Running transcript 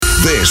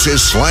This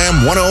is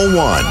Slam 101,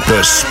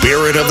 the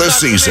spirit of the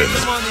season.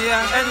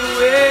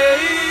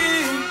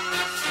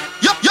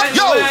 Yo,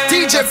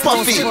 DJ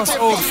Puffy. Yo, DJ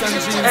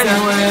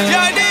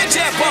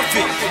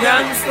Puffy.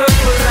 Youngster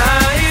for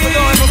life.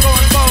 We're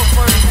going both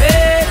for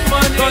big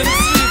money. Going to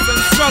sleep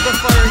and struggle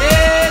for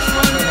big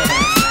money.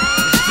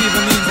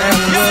 Even means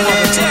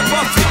DJ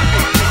Puffy.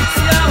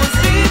 See, I was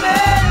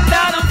dreaming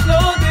that I'm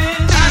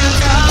floating on a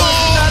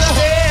 $1,000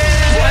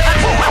 bed.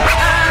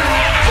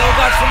 So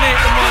God to make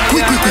the money.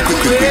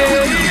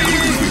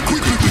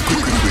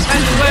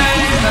 Anyway,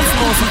 that's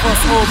most of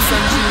us hopes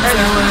and dreams.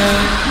 Anyway.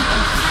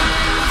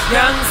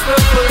 Youngster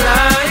for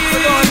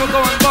life. We're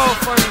going both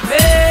for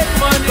big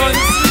money. Going to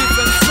sleep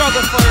and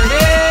struggle for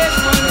big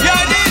money. Yo,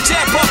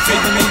 DJ Puffy.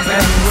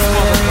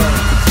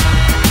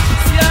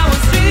 See, I was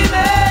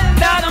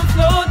dreaming that I'm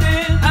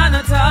floating on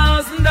a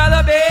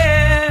 $1,000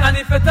 bed. And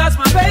if you touch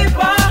my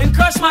paper and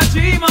crush my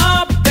dream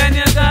up, then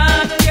you're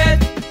gonna get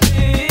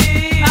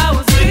me. I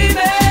was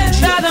dreaming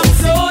that I'm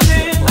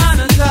floating on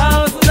a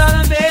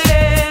 $1,000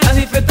 bed. And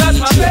if you touch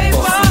my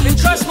paper and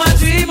crush my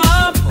dream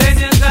up, then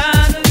you're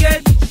gonna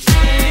get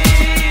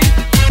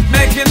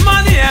making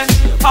money and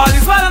all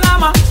is well and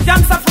I'm a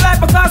youngster for life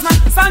because my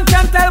son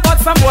can't tell but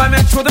some boy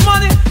make through the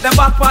money. Them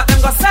back part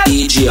them go sell.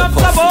 Some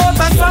club out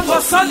and some go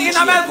sun in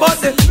a melt but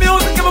the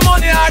music give me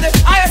money or the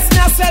highest me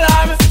a sell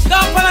army.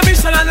 Down for the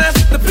mission and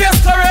the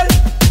place correl.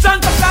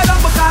 Junk to fly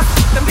down because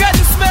them get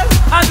the smell.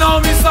 I know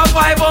me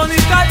survive only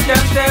God can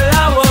tell I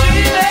was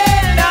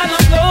feeling that I'm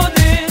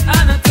floating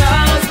on a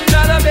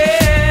 $1,000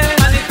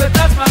 bed. And if you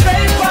touch my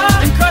paper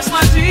and crush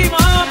my dream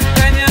up,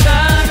 then you're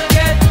gonna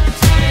get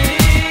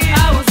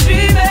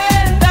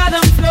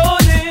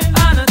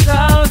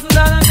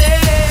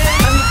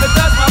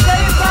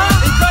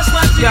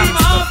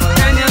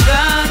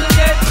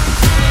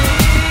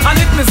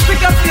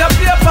stick up to your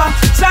paper,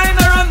 shine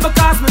around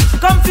because me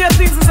come to your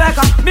things is like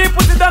me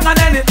put it down and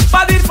then it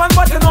body fun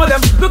but you know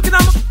them looking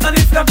at me and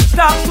if them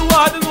talk too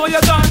hard you know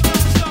you're done.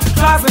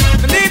 Cause me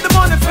need the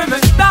money for me,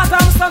 that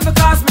I'm stand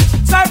because me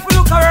try to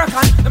look a work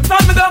and them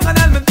turn me down and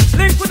then me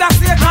link with that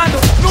same hand.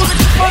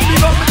 Music is fun me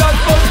but me don't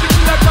go to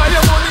you like all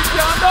your money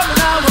can't done me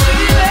now.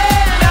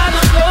 I'm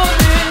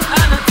floating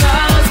on a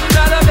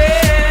 $1,000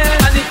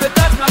 bed. And if you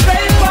touch my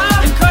paper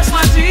and crush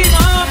my dream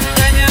up,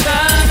 then you're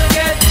gonna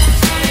get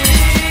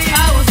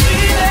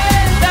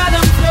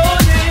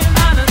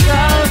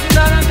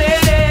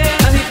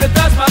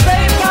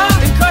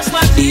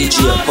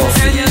DJ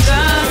Puffy.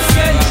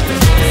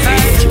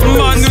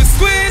 Man, you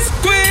squeeze,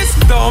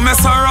 don't mess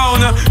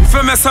around. If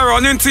you mess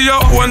around into your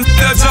own,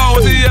 the jaw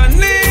to your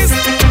knees,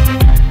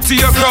 to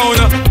your crown,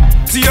 the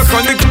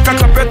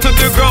cock up to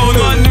the ground.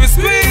 Man, you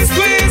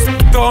squeeze,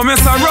 don't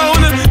mess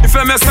around. If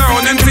you mess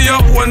around into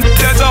your own,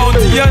 the jaw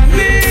to your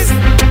knees,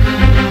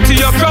 to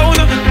your crown,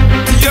 the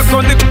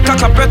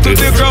cock up to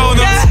the ground.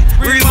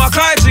 Real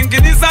Mackay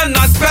drinking is and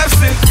not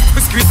Pepsi.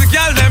 We squeeze the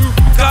girl them,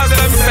 cause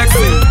them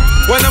sexy.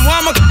 When them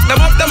want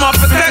them up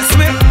to text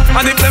me.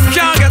 And if them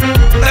can't get,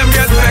 them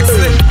get vexed.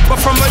 But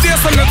from my day,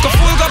 some little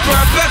fool got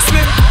perplex me.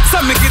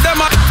 So me give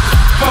them a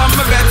from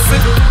my Betsy.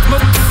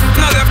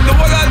 Now left the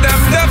whole of them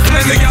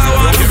definitely y'all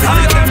want to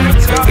see them.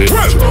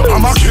 Well,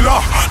 I'm a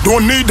killer,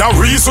 don't need a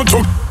reason to.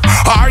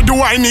 Or do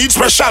I need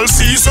special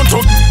season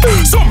to?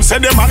 Some say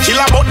them a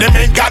killer but them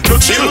ain't got no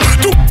chill.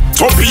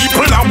 To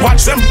people and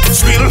watch them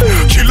spill.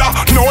 Killer,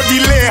 no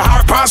delay,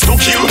 hard pass to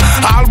kill.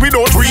 All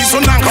without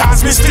reason and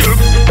cause me still.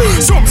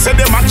 Some say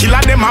them a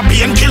killer, them a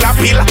pain killer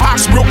pill.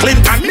 Ask Brooklyn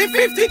and me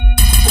 50.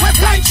 We're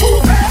flying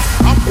through best.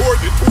 I'm bored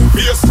the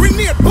two-face. We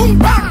need boom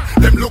bang.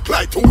 Them look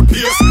like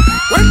toothpaste.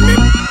 When me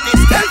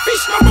this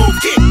selfish my move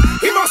king.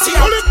 He must see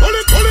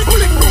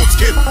bulletproof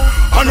skin.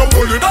 I know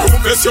bulletproof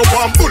vest, you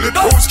want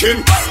bulletproof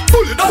skin.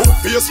 Bulletproof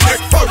face,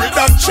 neck, forehead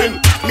and chin.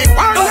 Me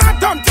war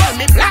not done, tell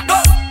me black.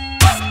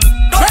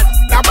 Dread,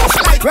 that was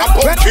like a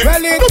pumpkin.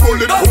 The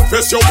bulletproof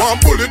vest, you want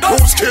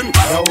bulletproof skin.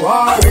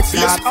 Bulletproof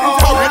face,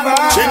 forehead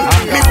and chin.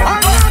 Me war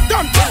not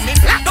done, tell me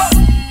black.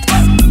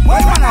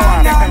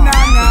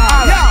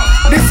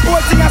 This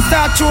whole thing I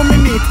start to me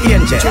meet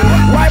angel.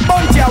 Why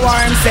bounty a war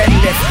and send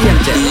this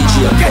angel?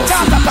 Get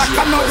out of back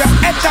and know your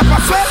head up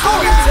as well.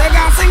 Oh, they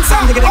gonna sing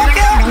song. Okay.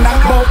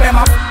 Bout them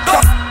up.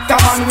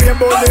 Come on, we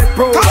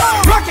bulletproof.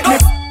 Rock it,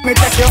 me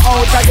take you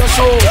out of your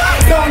show.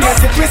 Don't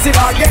get it twisted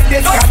or get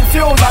this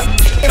confused.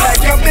 Like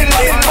you're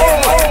building.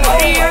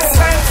 Be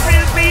yourself,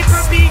 real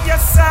people, be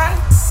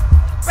yourself.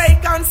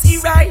 Pagans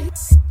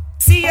erase.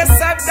 See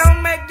yourself,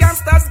 don't make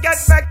youngsters get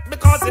back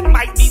because it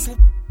might be too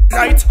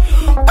right.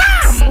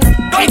 Bam!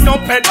 Ain't no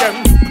pet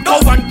them, go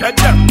and get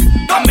them.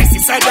 Come Missy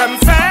say them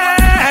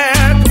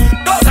fed.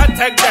 Those are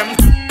take them,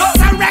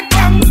 those are wreck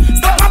them.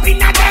 Step up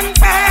in a them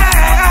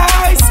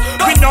face.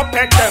 We no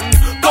pet them,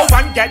 go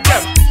and get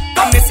them.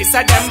 Come Missy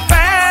say them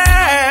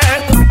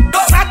fed.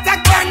 Those are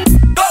take them,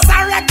 those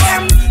are wreck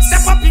them.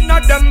 Step up in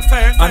a them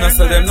face. And I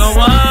say them no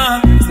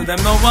one, say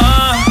them no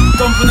one.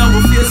 Come from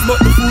our face but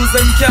the fools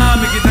them can't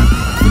make it them.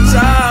 Me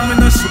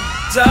no shoot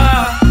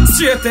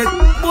straight head,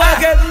 boy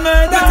get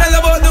murdered. We tell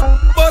about the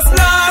bus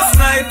last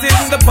night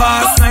in the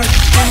past night.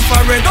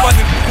 Infrared for the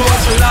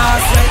coach last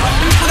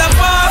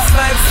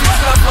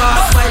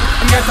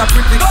get a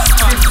pretty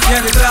yeah,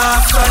 the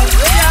glass right.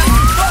 Yeah,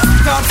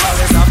 can't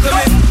always after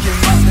me. Give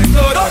me the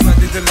clothes, but I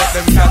didn't let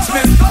them catch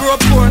me. Grew up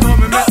poor, now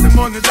me make the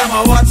money, them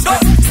a watch me.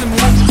 See me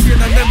watch the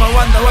screen and them a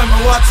wonder when me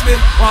watch me.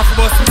 Want to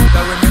bust me,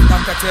 that when me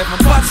can't catch me,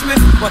 watch me.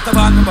 What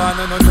about no man,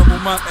 no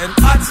woman, and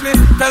watch me.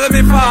 Tell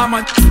me farm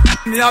and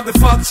me have the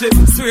fuck shit.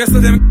 Swear to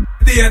them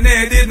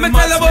DNA did me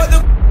tell about the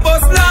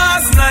bus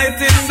last night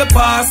in the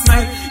past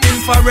night.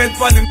 Infrared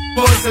for him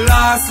was the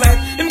last light.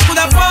 Him could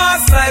have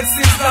passed life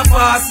since the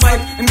past night.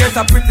 Him get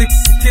a pretty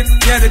kid,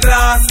 yeah, the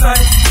glass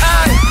light.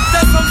 Aye,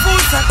 there's some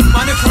food set,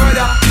 man, the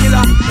further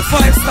killer. The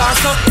 5-star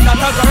stuff, that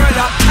a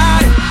gorilla.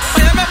 Aye,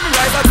 when you make me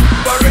rise up,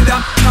 gorilla.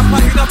 Not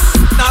packing up,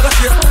 now go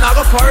shit, now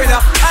go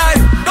corridor.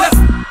 Aye, left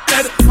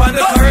dead on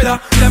the corridor.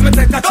 Let me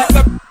take a trip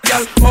to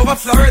girl over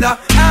Florida.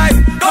 Aye,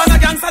 man a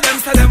gangster, them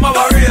say them a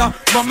warrior.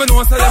 But me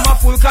know say them a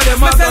fool, cause them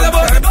a tell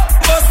about the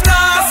bus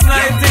last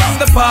night in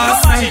the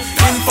past night.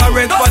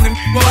 Infrared for him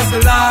was the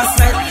last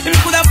night. Him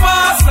could have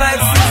passed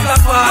life since the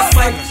past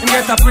night. Him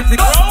get a pretty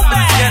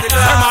yeah, the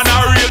man a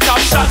real top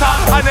shotter.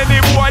 And any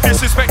boy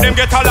disrespect them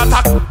get a lot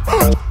of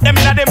them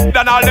inna them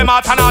done all them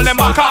out and all them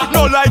back up.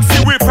 No like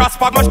see we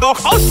prosper much no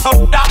house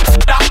of that.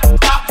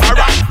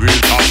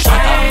 Real top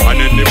shotter. And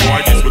any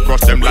boy dis we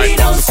cross them like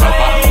the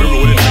supper. We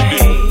rolling with the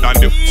and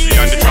the sea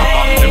and the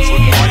chopper. Them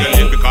shouldn't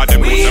violate because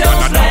them lose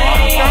them and a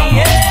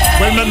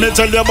Well, let me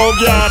tell you about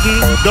garden.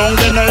 Don't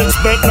get no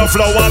expect no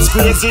flowers,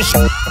 crazy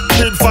shit.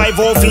 With 5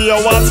 over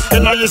hours,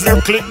 then I use them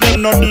click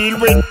them no deal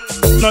with.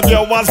 Not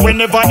hours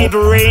whenever it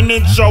rain,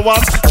 it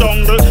showers.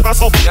 Jungle,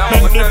 pass up,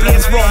 make the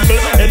place rumble.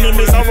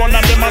 Enemies are run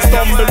and them a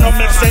stumble. No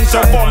make sense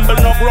to fumble,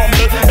 no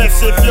grumble.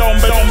 Best if you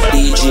humble.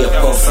 DJ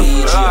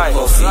Puffy, DJ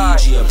Puffy,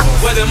 DJ Puffy.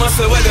 Where them a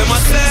say, where them a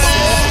say?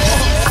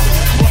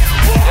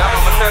 Yeah,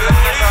 I'ma tell them.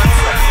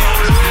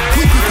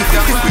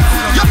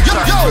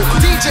 Yo,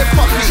 DJ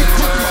Puffy.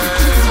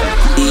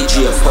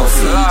 DJ Puffy, DJ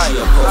Puffy.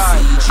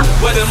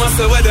 Where them a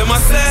say?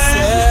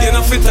 You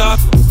know fit up,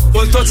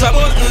 won't touch a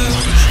button.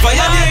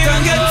 Violate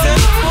and get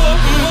them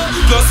open.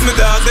 Plus me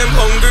dog, them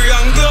hungry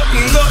and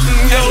glutton.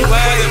 Yo,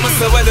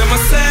 where them a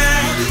say?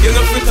 You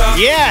know fit up.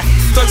 Yeah.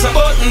 Touch a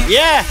button.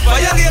 Yeah.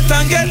 Violate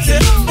and get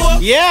them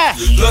open. Yeah.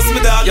 Plus me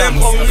dog, them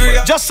hungry.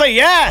 Just say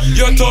yeah.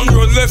 Your tongue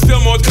run left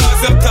your mouth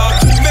cause them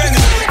talk many.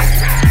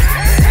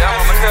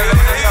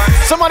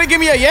 Somebody give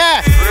me a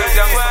yeah.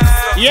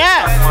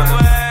 Yeah.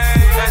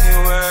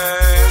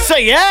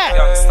 Say yeah.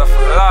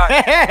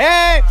 Hey, hey,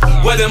 hey.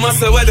 Where them a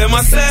say?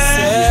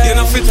 You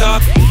know fit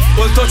up.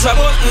 We'll touch a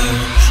button.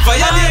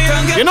 Violate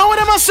and get. You know what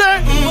them a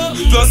say?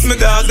 Plus me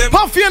dog them.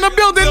 Puffy in the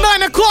building,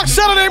 9 o'clock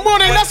Saturday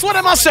morning. That's what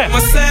them a say.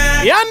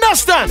 You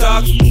understand?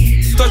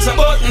 Touch a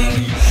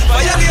button.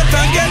 Violate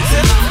and get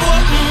it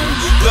open.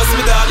 Plus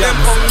me dog them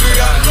hungry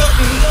and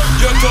glutton.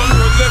 Your tongue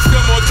run left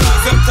your mouth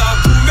cause them talk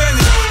too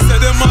many. Say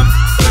them up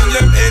when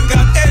them ain't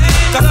got any.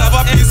 Cause have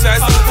a piece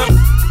right something.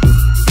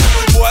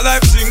 Boy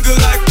life jingle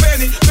like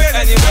penny.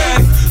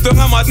 Anyway, don't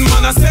a mad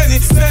man a penny.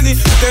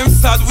 Them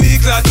sad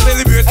week that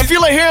celebrate. I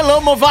feel like hearing a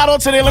little Movado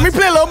today. Let me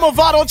play a little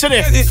Movado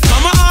today.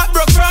 Mama heart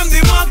broke from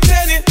the mark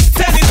tenny.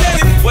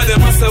 Where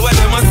them a say?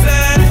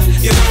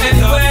 You know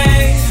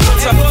anyway.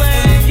 Touch a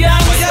button. Yeah,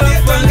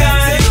 violate and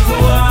get it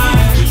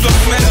open. Look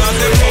me down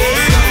the road.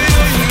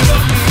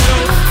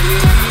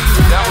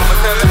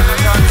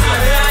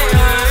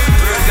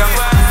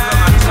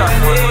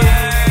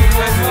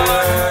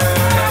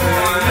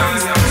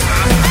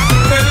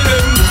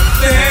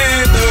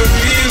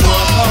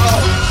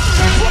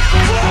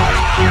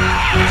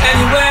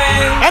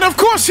 And of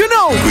course, you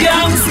know,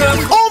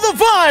 all the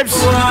vibes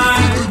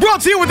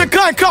brought to you with the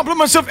kind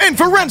compliments of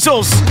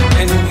Inferentials.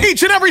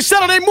 Each and every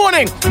Saturday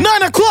morning,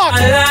 9 o'clock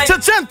to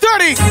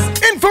 10:30,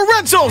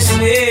 Inferentials.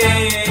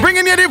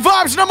 Bringing you the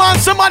vibes, no man.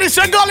 Somebody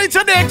say, golly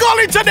today, go!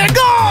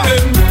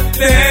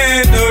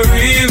 They're the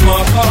real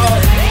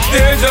mother.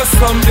 They're just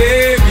some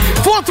baby.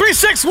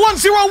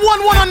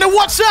 436-1011 on the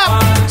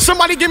WhatsApp.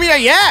 Somebody give me a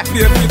yeah.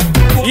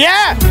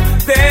 Yeah.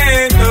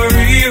 They're the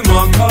real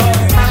mother.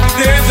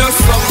 They're just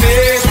some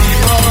baby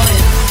boy.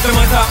 Them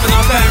a talk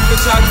enough time to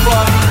chat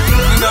for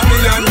in a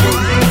million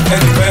room.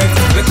 Anyway,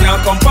 they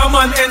can't come from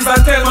man ends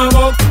and tell man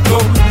about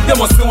them. You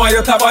must know why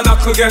your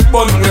tabernacle get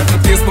burned. Left the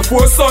place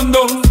before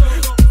sundown.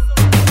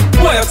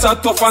 Why you chat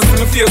tough and see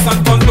me face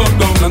and turn down.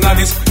 None of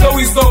this, no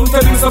wisdom.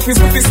 Tell him some fist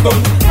to fist down.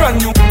 Brand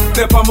new,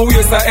 step on my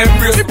waist I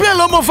embrace. We play a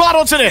little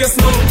Movado today. Yes,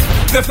 no,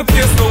 left the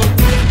place now.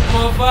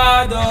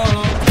 Movado.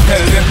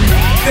 Tell them,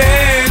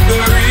 they the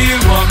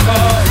real one.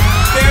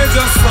 They're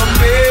just some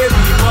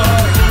baby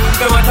boy.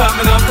 Them a talk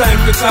enough time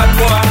to chat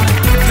boy.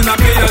 In a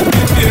million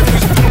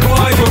people,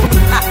 boy, yo.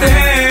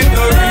 They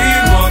the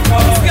real one.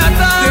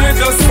 They're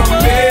just some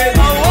baby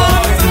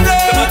boy.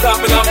 Them a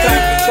talk enough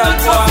time to chat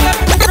boy.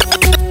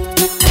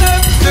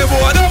 They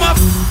boy them up.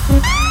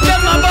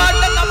 Them not bad.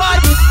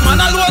 Man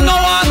alone no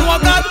one no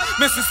God.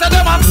 Me sister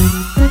them up.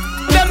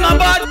 Them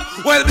not bad.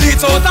 Well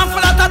bleach out and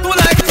full of tattoo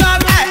like John.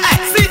 Hey,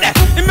 see that?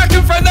 He make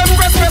him friend them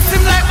press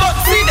him like but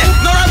see that?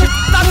 No rabbit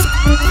that's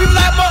him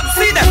like but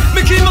see that?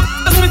 Me keep my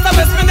Smith the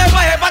best me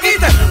never ever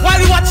eat it. While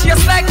you watch your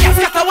like yes,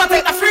 got to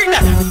take a freak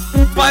that.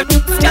 But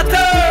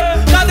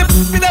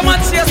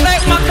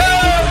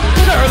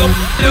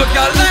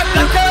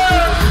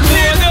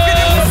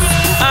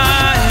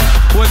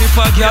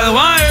Girl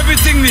want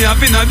everything me have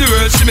in the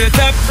world. She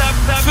better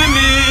for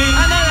me.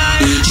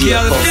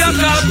 Girl fear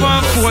call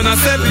on phone and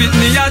say pit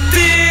me a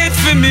teeth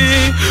for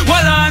me.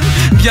 Well on,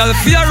 girl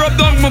fear rub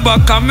down my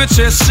back and my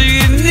chest.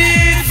 She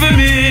need for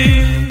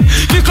me.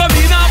 We come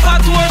in a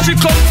hot world, she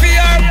come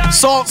fear.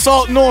 Salt,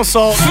 no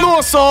salt,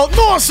 no salt,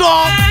 no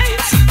salt.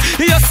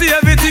 You see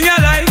everything you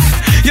like.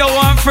 You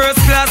want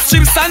first class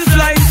trips and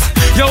flights.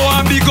 You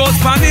want big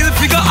house panel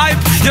figure hype.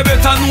 You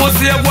better know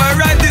say boy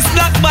ride this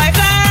black bike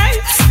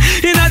nights.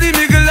 Inna the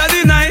middle of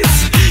the night.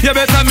 You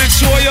better make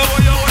sure you're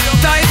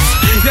tight.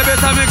 You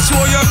better make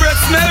sure your breath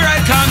smell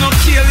right. Can't no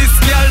kill this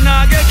girl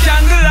now get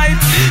candlelight.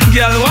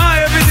 Girl want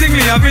everything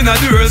me have in the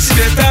world. She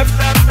better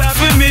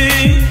for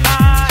me.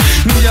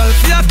 Girl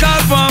fear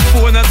call for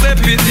phone and say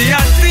pity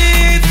a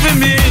teeth for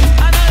me.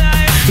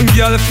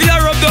 Girl fear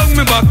rub down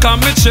me back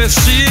and me chest.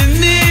 She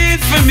need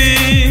for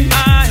me.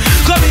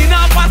 Come in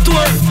up at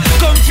work.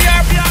 Come fear.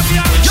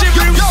 She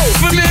bring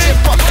for me.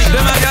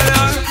 Them a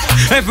girl.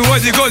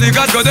 Everywhere you go, the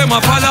God go them a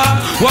follow.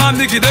 One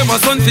me give them a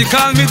son to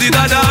call me the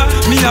dada.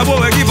 Me a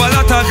boy give a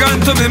lot of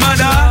gun to me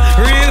mother.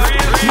 Real,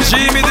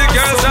 she me the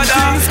girl's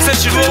dada. Say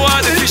she don't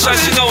want the fish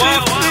and she don't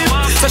want.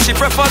 So she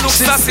prefer look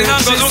sassy and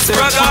go look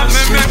brother.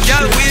 Me make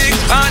girl weak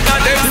under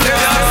them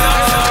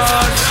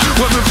stairs.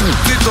 When me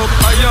put it up,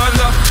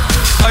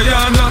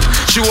 Ayanda,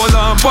 she hold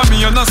on for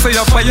me and I say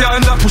a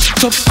Ayanda. Push it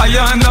up,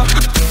 Ayanda.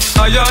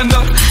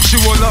 She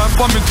hold on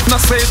for me and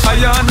I say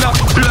Ayanda.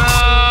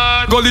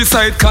 Gully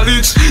side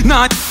college,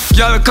 nah,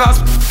 girl class,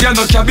 girl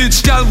no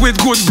cabbage. Girl with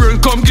good brain,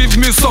 come give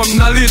me some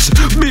knowledge.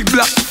 Big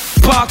black,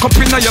 park up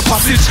in your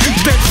passage.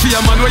 Dead fear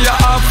man, where you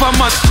half a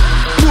man.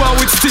 Boy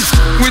with stiff,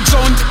 with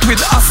sound,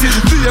 with acid.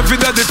 The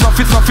everyday the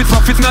profit,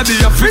 not the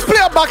affit. We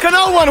play a back and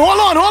out one, hold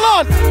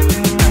on.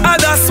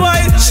 And that's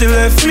why she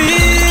left me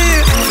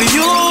for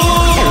you.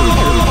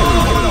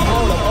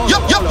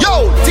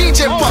 Yo,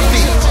 DJ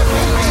Puffy.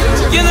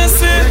 You know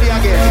see,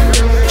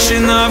 she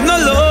don't have no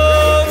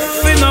love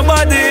for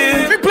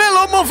nobody. We play a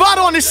little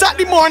Movado on the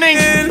Saturday morning.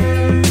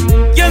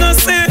 You know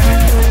see,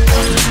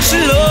 she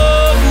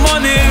love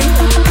money.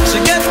 She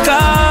get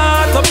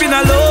caught up in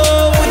a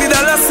love with the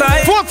dollar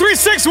sign.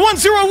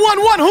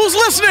 436-1011, who's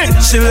listening?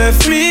 She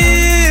left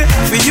me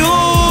for you,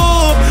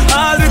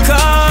 all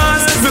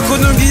because we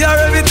couldn't give her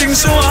everything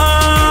she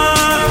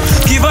want.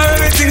 Give her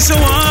everything she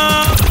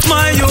want.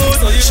 My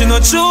youth, she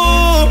not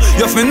true.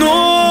 You fi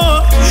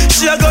know.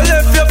 She a go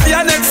left you for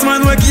your next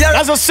man.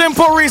 That's a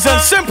simple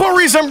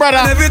reason,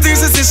 brother. Everything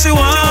she see she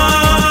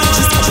want.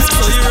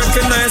 So you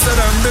recognize that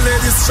I'm the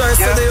lady's choice.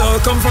 So they all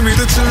come for me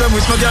to chill them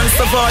with my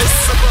gangster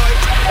voice.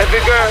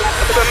 Every girl,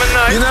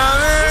 you know what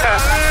I mean?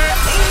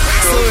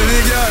 So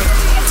any girl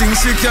think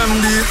she can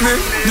beat me.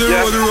 The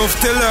road rough,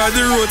 tell her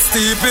the road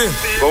steepy.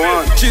 Go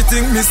on. She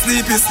think me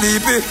sleepy.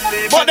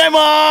 But them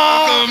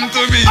all come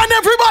to me. and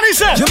everybody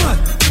say, yeah,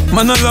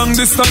 man a long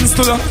distance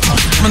to la.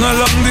 Man a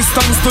long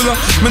distance to la.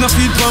 Man a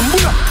feed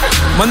bambula.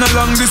 Man a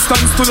long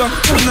distance to la.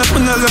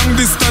 Man a long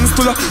distance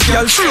to la.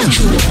 Girl shoot.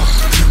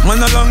 Man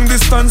a long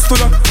distance to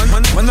la.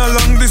 Man a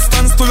long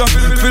distance to la.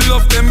 We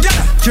love them,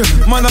 yeah.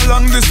 Man a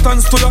long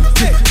distance to la.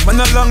 Man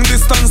a long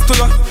distance to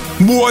la.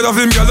 Boy of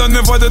them girl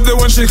never did the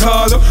one she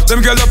call. Them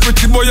girl a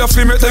pretty boy a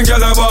fi make them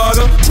girl a ball.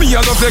 Me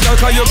a love the girl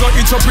 'cause you got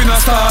it up in a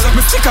stall.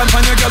 Me stick and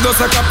find a girl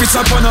just like a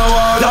picture on a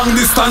wall. Long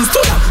distance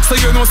to la. So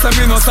you know say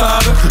me no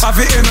sad. Have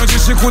the energy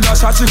she coulda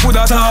shot, she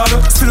coulda tall.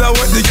 Still I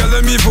wet the girl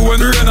them even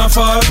when rain a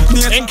fall.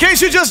 In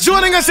case you're just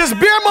joining us, it's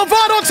Beer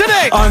Movado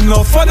today. I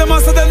know for them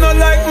I say they not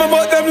like me,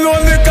 but them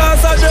lonely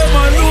 'cause of them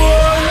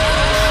alone.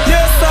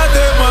 Yes, I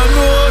them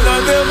alone,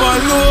 and them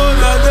alone,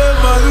 and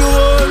them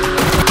alone.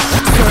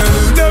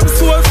 Tell them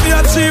so if you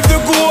achieve the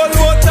goal,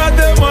 what are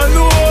them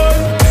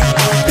alone?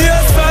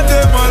 Yes, I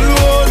them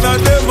alone,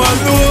 and them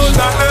alone,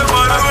 and them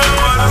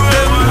alone.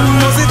 Them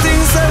knows the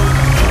things say,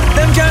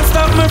 them can't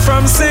stop me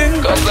from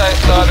sing. 'Cause I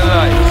saw the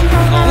light,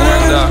 no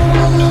wonder.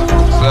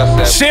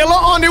 Shayla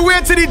on the way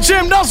to the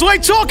gym, that's what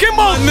I'm talking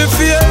about. Me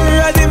feel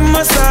ready,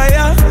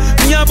 Messiah.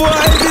 Me a boy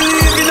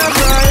believe in a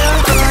prayer.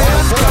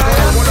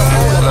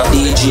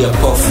 DJ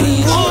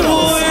Puffy.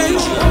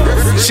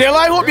 Shayla,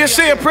 I hope you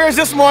say your prayers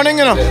this morning,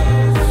 you know.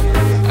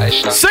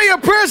 Say your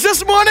prayers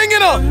this morning, you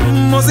know.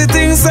 Most the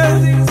things say,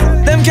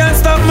 them can't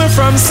stop me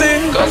from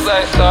sing. 'Cause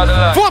I saw the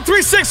light.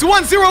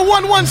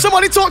 436-1011,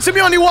 somebody talk to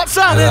me on the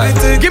WhatsApp.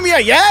 Give me a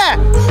yeah.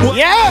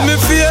 Me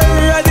feel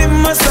ready,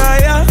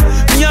 Messiah.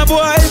 Me a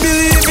boy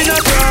believe in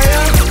a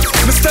prayer.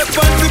 Me step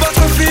on the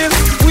battlefield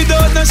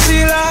without no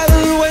shield.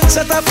 All when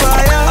shut a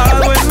fire. All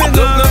when me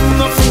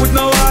no food,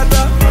 no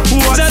water.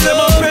 Just them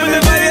up when me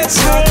buy it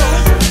shot.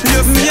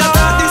 Give me a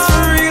thought this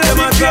for real. Them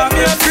a talk,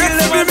 me a feel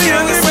every me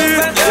on the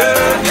field.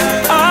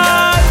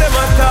 All them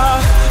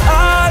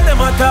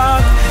a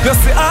talk. You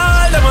see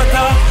all them a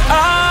talk.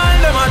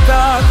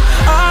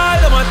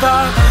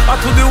 I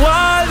to the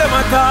wall them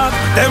a talk.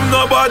 Them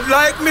no bad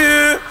like me.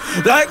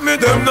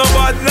 Them no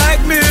bad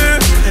like me.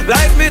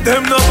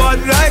 Them no bad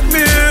like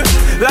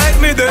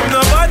me. Them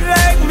no bad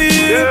like me.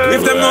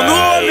 If them no know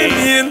what me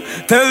mean,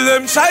 tell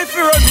them try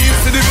for run in.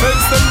 See the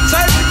fence, them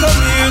try to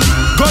come in.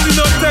 Cause you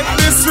don't take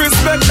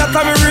disrespect, that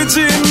I'm a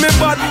regime. Me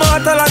bad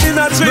mortal and in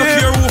a dream.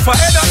 Look here, who for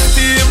head of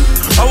steam.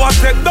 I want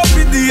to take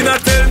Duffy Dean and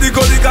tell the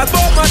gully got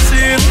ball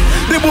machine.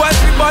 The boy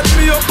he bought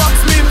me up, box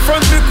me in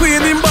front of the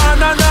queen in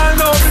barn and all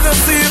now we don't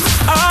see him.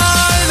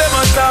 All them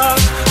attack,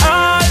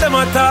 all them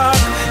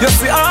attack. You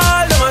see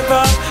all them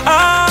attack,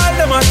 all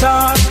them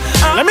attack.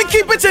 Let me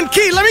keep it in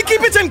key, let me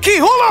keep it in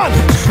key, hold on.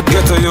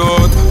 Get to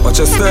youth,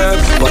 watch your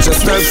step,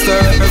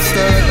 step.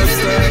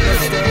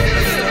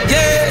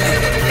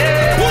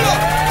 Yeah. Pull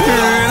up.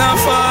 In a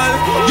fall.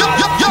 Yo,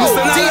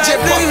 DJ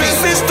Puffy.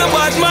 Sister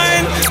bad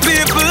mind,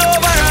 people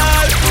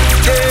overall.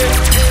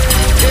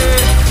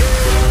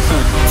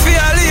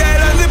 Feel the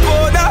island, the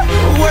border,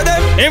 where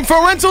them.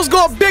 Inferentals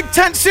got a big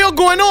tent sale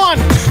going on.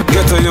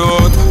 Get to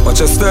youth, watch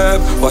your step.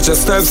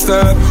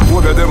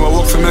 Who be them a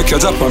work for make your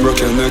job and break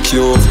your neck,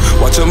 you.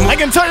 Watch your move. I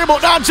can tell you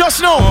about that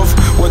just now.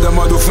 What them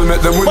a do for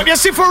make them win. But you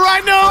see for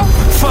right now.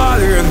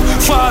 Fall.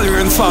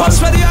 Watch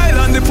for the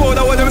island, the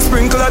powder where them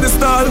sprinkle at the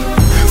stall.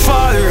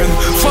 Fall.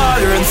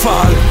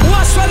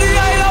 Watch for the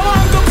island,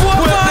 want to pour.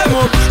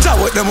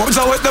 Wet them up.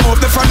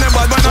 The front them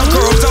bad man and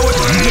corrupt.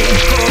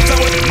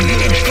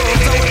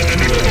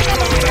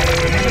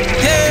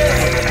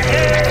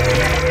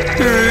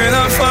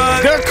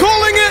 They're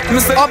calling it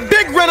a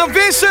big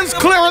renovations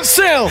clearance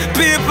sale.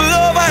 People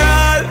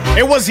overall.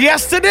 It was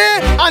yesterday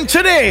and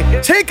today.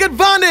 Take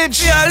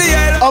advantage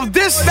of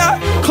this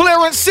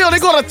clearance sale. They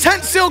got a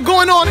tent sale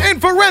going on in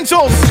for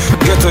rentals.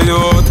 Get to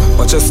youth,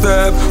 watch your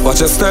step.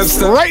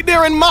 Right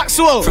there in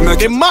Maxwell.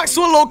 In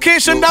Maxwell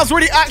location, that's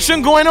where the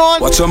action going on.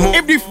 Watch your move.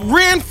 If the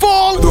rain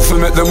fall, do for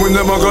make them win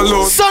them a go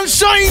low.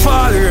 Sunshine,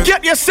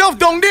 get yourself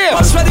down there.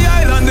 Watch for the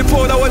island, the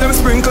powder where them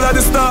sprinkle at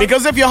the start.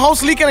 Because if your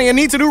house leaking and you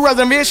need to do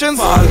reservations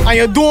and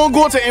you don't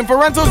go to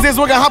Inferentals, this is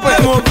what can happen.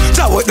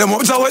 Wet them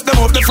up.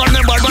 The front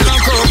them bad man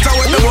and corrupt.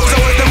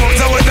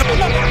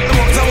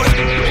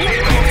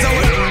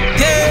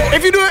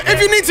 If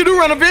you need to do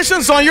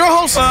renovations on your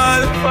house,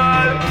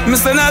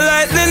 Mr. Not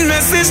lightning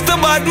message to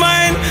bad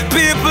mind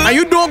people. And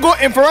you don't go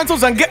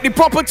Inferentals and get the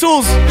proper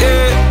tools.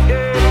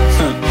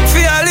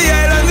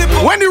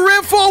 When the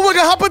rain fall, what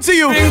can happen to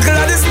you?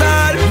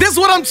 This is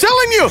what I'm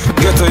telling you.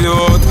 Get to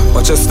youth,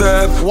 watch your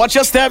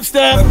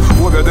step.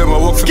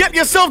 Get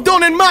yourself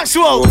down in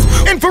Maxwell.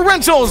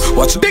 Inferentals,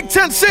 big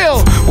tent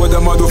sale.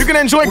 You can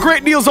enjoy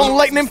great deals on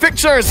lightning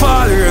fixtures.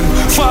 Fall. They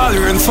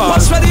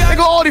got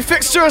all the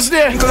fixtures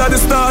there.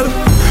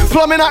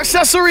 Plumbing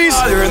accessories.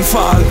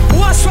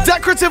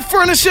 Decorative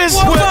furnishes.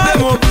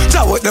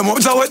 Wet them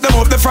up.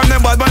 The front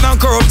them bad man and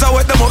corrupt.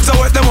 Wet them up.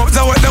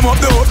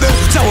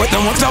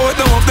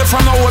 The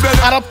front of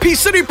at a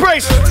piece of the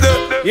price.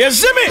 You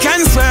see me? You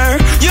can swear.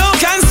 You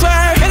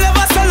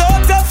never sell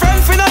out your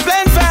friend for no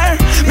plain fare.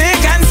 Me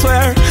can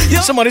swear.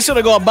 Somebody should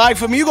have got a bag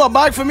for me. You got a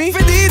bag for me? For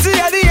DJ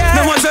at the end.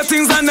 Them want the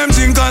things and them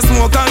drink and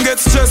smoke and get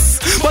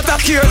stressed. But I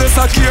careless.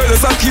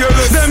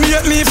 Them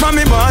hate me from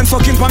me man,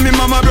 fucking from me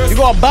mama breast. You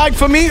got a bag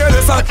for me?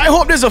 I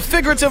hope there's a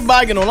figurative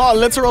bag, you know, not a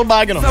literal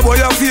bag, you know.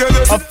 Boy, a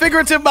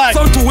figurative bag.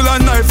 Some tool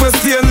and knife was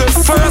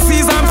stainless. For a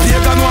season, plate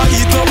and want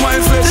eat up my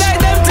flesh.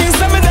 Like them things,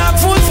 let me dog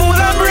food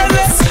and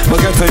brainless. But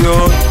get to you,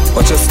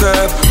 watch your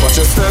step.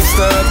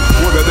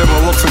 Who be them a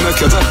work for make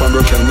your job and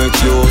break your neck,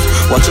 you.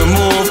 Watch your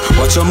move.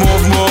 What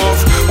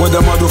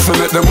them a do for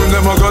make them when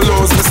them a go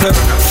lose. Me say,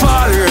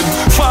 fall.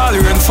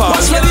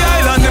 Watch for the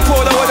island, the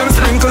powder where them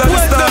sprinkle at the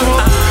start.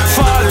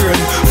 Fall.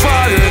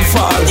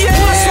 Yeah.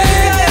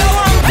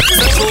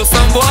 So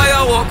some boy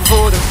I walk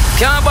for them.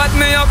 Can't bat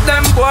me up,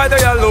 them boy they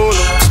a low.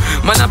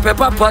 Man a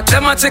pepper pot,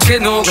 them a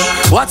chicken over.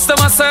 Watch them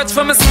a search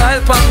for me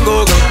style pan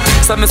Google.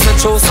 So me say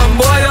show some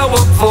boy I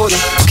walk for them.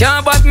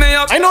 Can't bat me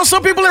up. I know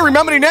some people that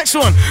remember the next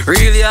one.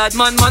 Really hard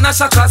man a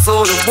shaka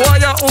solo.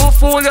 Boy a who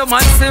fool you,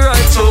 man see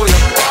right through you.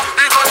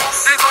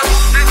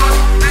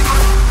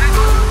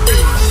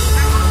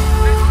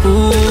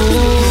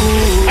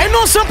 I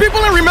know some people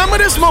that remember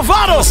this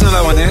Movado. So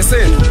all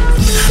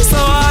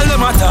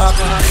them a talk,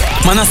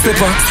 man a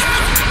step up.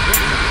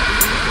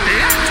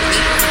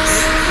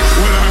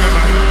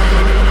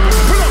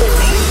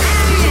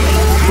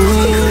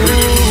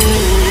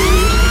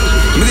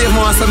 Me dey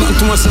more say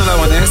too much on that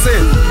one, say.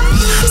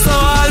 So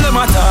all them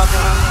a talk,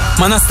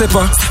 man a step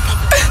up.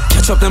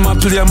 Catch up them a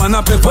play, man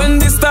a pepper. When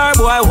the star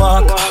boy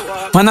walk,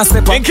 man a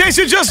step up. In case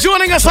you're just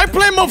joining us, I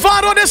played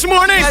Movado this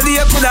morning.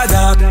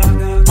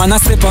 Man a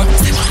step up.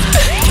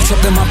 Catch up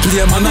them a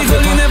play, man a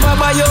pepper. Never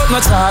buy out no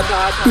chat,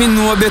 me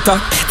know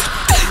better.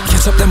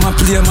 Catch up them a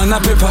play, man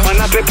a pepper.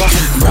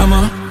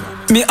 Brahma,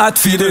 me hot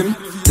for them.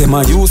 Them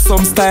a use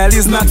some style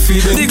is not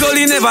feeding. The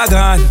gully never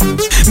gone,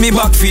 me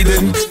back feed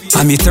them.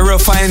 And me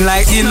terrifying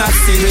like in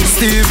accident.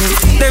 Steve,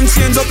 them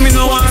change up, me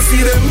no want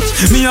see them.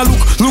 Me a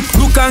look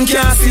and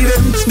can't see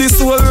them. This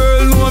whole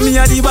world know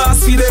me a the boss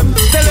for them.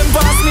 Tell them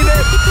pass me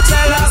them,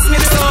 tell ask me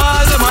them.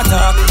 All them a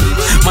talk,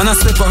 man a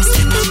step up.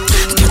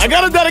 I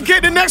gotta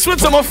dedicate the next one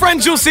to my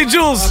friend Juicy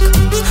Jules.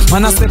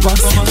 Man a step up.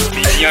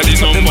 Yeah, the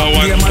number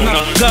one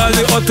Call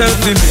the hotel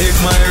to make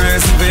my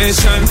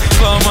reservation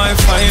for my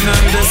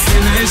final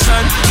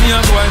destination. Me a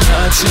boy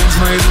not change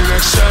my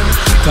direction,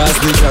 cause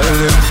the girl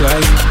them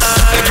fly.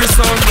 Every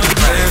song on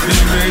every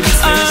radio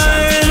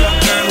station.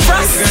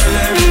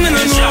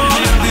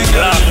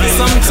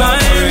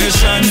 Sometimes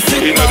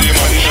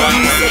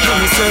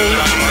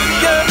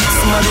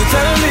somebody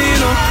tell me,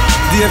 you know,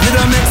 David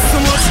I make so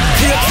much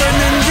fake friend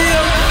in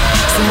jail.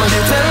 Somebody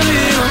tell me,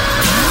 you know,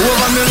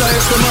 over my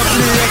life them a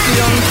play like a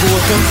young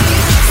coat.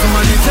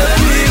 Somebody tell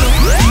me, you know,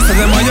 so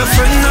them are your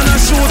friend and a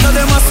shooter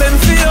them a send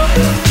for you.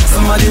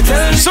 Somebody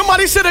tell me.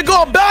 Somebody said they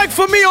got a bag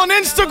for me on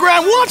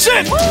Instagram. Watch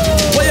it.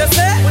 What you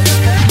say?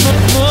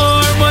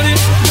 More money,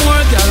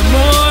 more girl,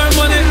 more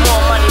money,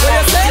 more money. What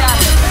you say?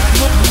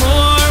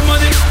 More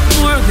money,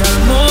 more girl,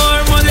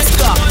 more money.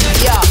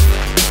 Yeah.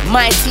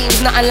 My team's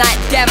nothing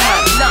like them,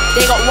 man.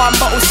 They got one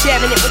bottle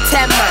sharing it with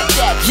 10, man.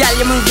 Girl,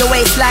 you move your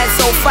waistline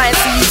so fine,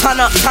 so you turn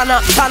up, turn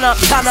up, turn up,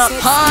 turn up.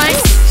 Hi.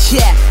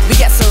 Yeah, we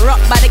get some rock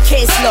by the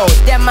caseload.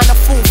 Them man a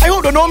fool. I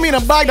hope they don't mean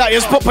a bag that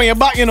you put on your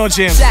back, you know,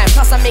 James.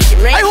 Plus I make it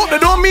rain. I hope they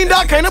don't mean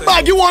that kind of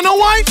bag. You wanna know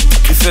why?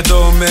 If you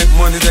don't make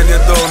money, then you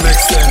don't make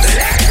sense.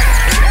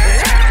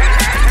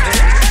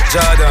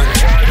 Jordan,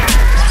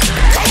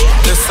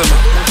 listen.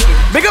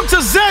 Big up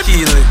to Z,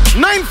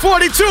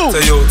 942.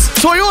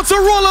 Toyota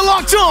Roller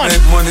locked on.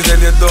 Make money, then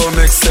you don't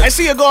make sense. I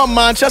see you go on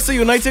Manchester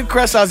United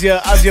crest as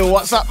your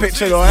WhatsApp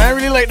picture, though. I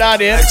really like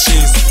that, yeah. Like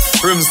cheese,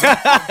 rims, the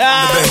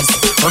Benz.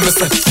 I'm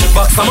Mr.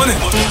 Box some money,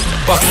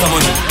 box some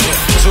money.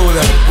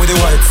 Julia with the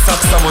white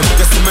socks some money.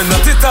 You see me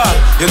not it all,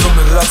 you know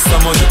me lock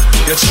some money.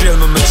 You trail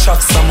me, me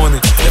chuck some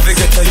money. If you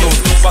get a youth,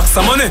 box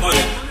some money,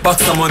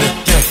 box some money.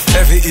 Yeah,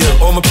 every year,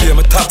 all my pay,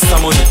 me tax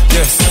some money.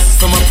 Yes,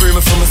 some pray me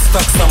for me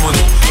stock some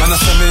money. And I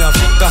say me have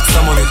tax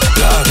some money.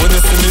 Lord, when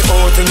you see me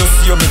out and you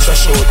see me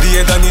trash out.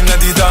 The head and inna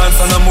the dance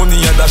and the money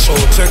at the show.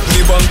 Check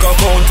me bank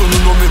account, you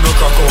know me no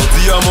crack out.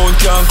 The amount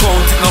can't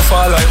count, it no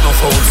fall like no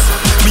fouls.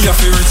 Me have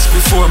to reach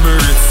before me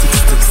reach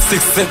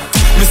 60.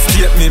 Me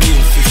state me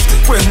mean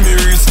 50. When me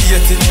reach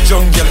 80,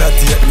 young girl a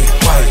date me.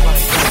 Why?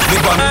 The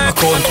bank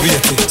account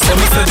waiting. So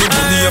me say the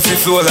money have to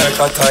flow like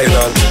a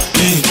tidal.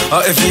 Me,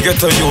 if you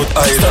get a youth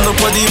idol. Stand up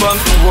at the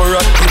bank, war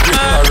at the brick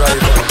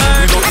arrival.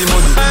 Without the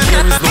money,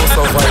 there is no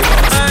survival.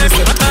 Me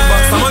say,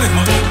 box some money,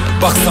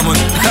 box some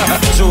money.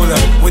 Julia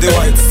with the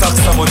white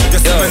socks some money. You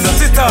see me not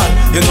it all,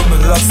 you know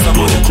me lock some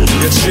money.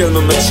 You trail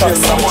me, me chat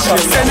some money.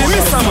 Send me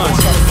some money.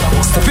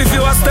 Step if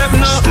you a step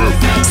now.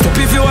 Step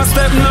if you a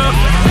step now.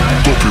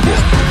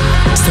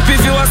 Step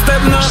if you a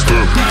step now.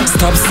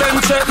 Stop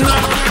send check now.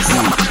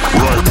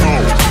 Right now.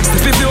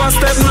 Step if you a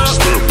step now.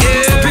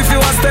 Step if you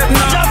a step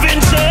now.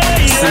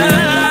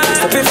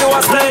 Step if you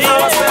a step now.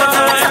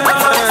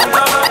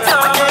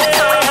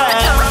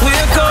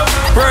 Wake up,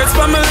 words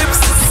from my lips,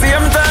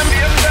 same time.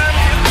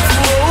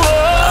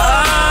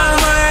 All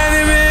my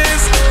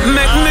enemies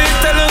make me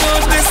tell you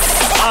about this.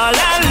 All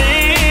I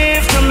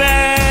live to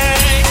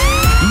make.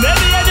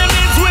 Maybe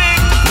enemies weak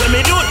when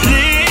me don't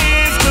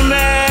live to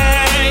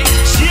make.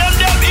 Shame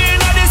them in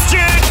the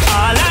street.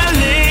 All I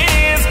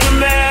live to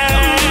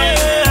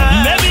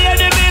make. Maybe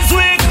enemies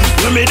weak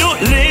when me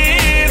don't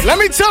live. Let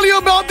me tell you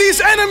about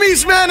these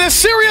enemies, man. It's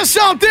serious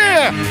out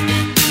there.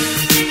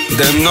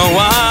 Them no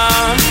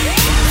one,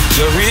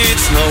 you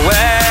reach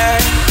nowhere.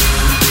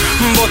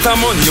 But I'm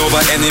money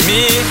over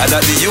enemy, and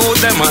that the youth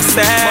them a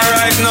stand. But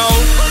right now,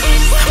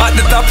 at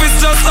the top it's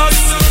just us.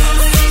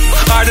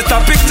 At the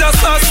top it's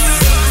just us.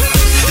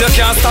 You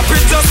can't stop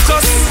it just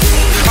us.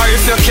 Or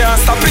if you can't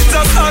stop it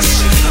just us.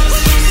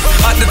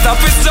 At the top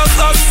it's just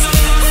us.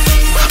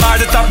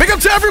 At the top. Big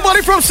up to everybody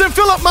from St.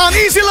 Philip, man.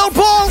 Easy, little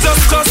Paul.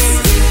 Just us.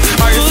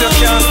 Or if you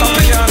can't stop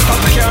it, can't stop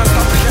it, can't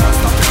stop it, can't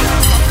stop it.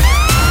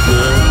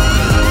 Yeah.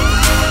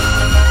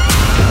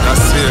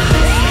 That's it.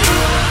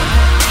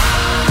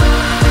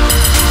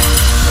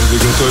 And we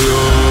go to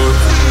you.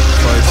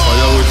 Fight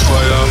fire with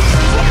fire.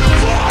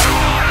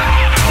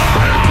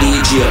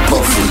 DJ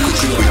Puffy.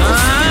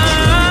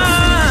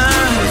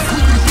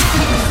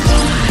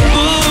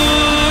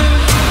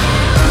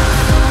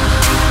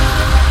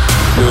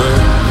 Yeah.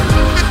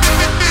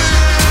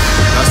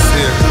 That's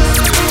it.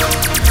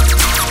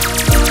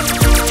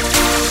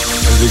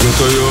 And we go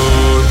to you.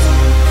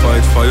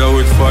 Fight fire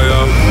with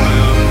fire.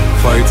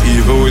 Fight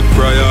evil with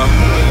prayer.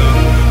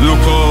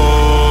 Look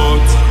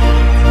out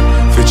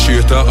for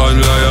traitor and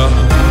liar.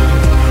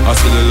 I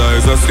see the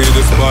lies, I see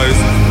the spies.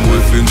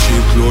 Wolf in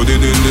sheep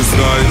clothing in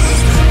disguise.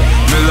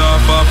 Me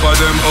laugh off of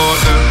them out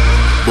there,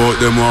 but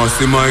them want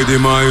see my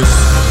demise.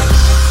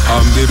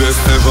 I'm the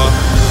best ever,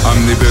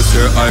 I'm the best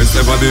your eyes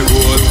ever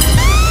behold.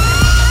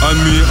 And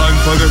me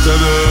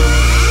unforgettable,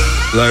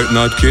 like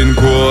Nat King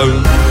Cole.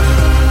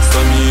 So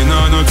me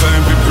nah no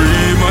time to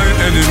pray my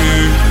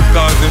enemy,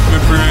 cause if me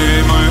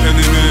pray my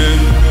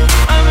enemy,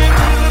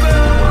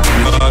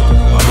 God,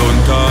 I don't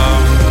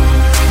talk.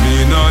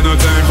 Me nah no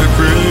time to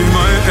pray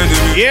my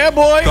enemy. Yeah,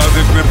 boy. Cause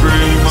if me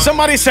pray my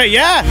somebody say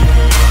yeah.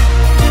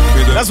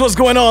 me That's what's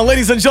going on,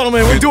 ladies and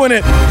gentlemen. We're doing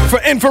it for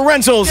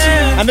Inferentials.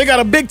 And they got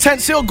a big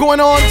tent sale going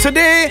on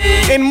today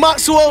in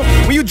Maxwell.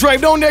 When you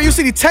drive down there, you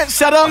see the tent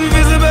set up.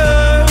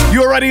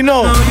 You already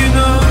know.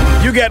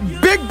 You get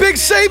big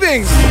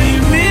savings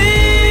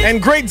and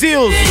great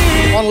deals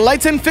on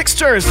lighting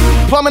fixtures,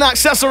 plumbing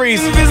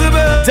accessories,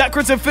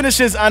 decorative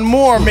finishes, and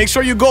more. Make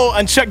sure you go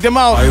and check them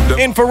out.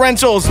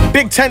 Inferentials,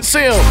 big tent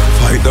sale.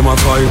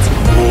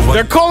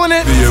 They're calling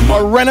it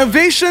a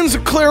renovations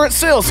clearance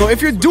sale. So if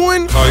you're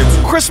doing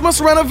Christmas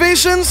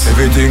renovations,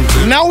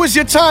 now is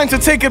your time to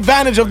take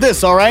advantage of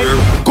this, all right?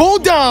 Go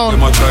down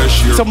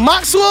to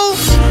Maxwell,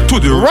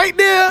 right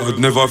there,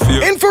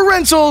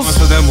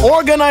 Inferentials.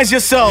 Organize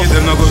yourself.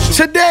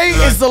 Today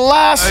is the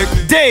last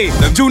day.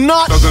 Do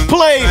not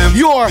play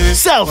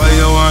yourself. Why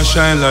you want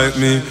shine like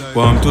me?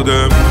 Warm to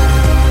them.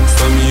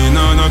 So me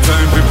no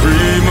time to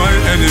free my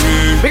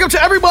enemy. Big up to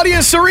everybody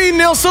in Serene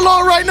Nail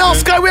Salon right now.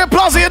 Skyway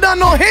Plaza, you don't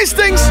know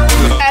Hastings.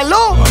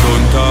 Hello.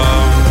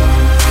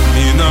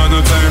 Me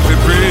no time to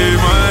free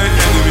my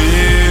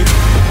enemy.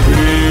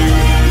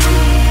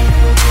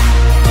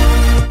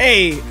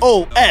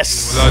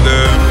 AOS.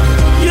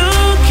 You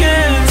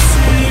can't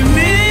see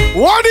me.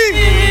 Warning.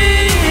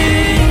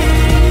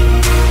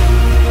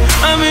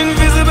 I'm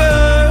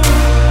invisible.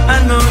 I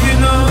know you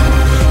know.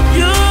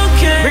 You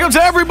can't. Big up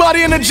to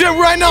everybody in the gym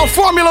right now.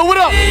 Formula, what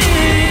up?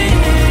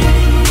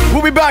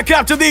 We'll be back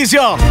after these,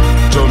 y'all.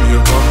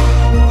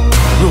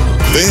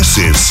 This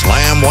is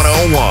Slam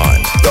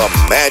 101, the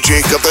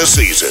magic of the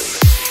season.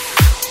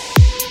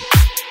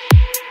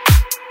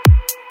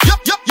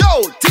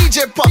 Yo,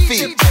 DJ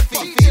Puffy.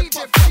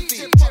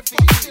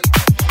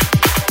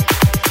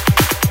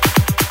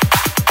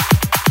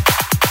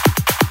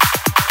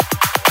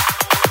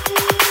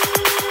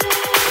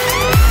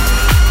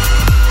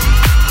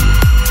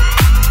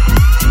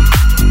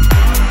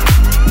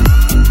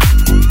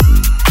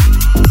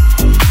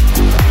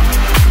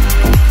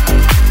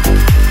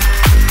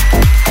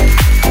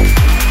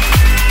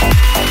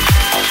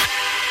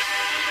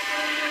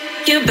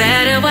 You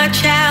better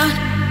watch out.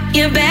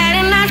 You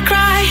better not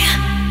cry.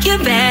 You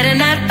better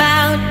not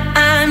pout.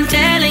 I'm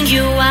telling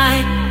you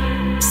why.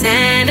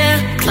 Santa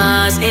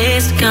Claus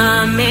is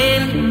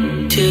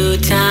coming to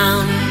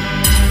town.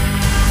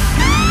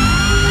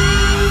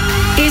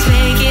 He's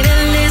making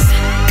a list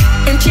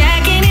and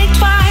checking it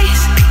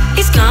twice.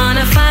 He's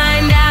gonna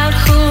find out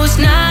who's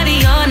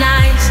naughty or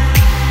nice.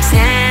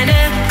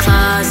 Santa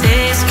Claus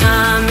is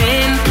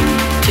coming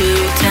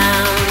to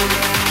town.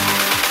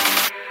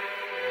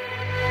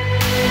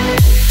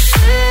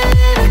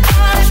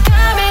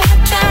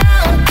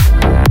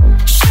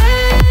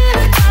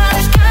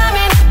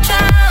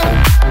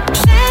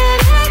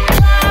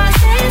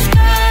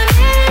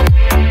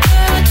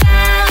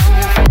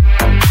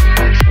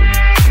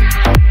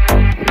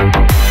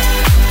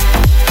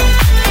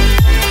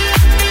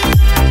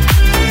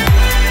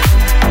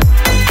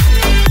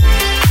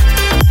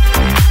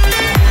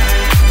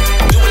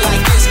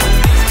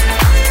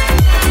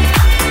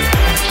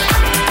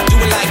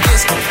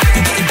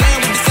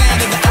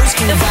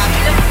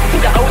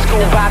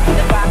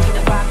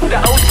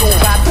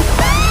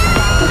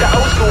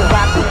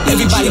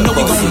 Everybody know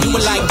we gon' do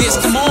it like this.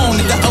 Come on,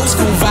 the old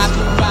school vibe.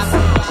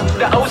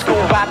 The old school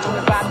vibe.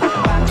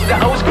 The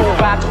old school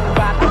vibe.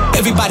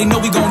 Everybody know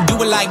we gon'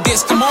 do it like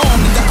this. Come on,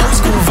 the old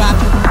school vibe.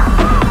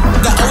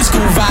 The old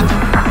school vibe.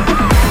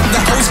 The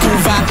old school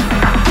vibe.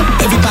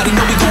 Everybody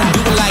know we gon' do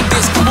it like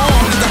this. Come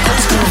on, the old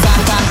school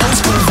vibe. Old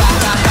school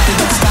vibe. Body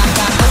don't stop.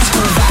 Old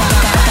school vibe.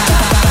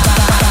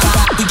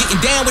 We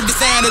getting down with the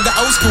sound of the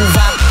old school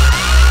vibe.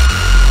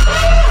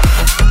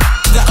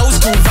 The old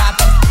school vibe.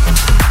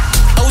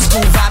 Old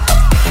school vibe.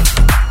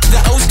 The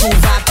old school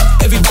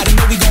vibe. Everybody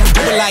know we gon'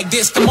 do it like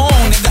this. Come on,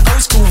 and the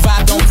old school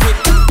vibe don't quit.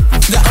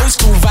 The old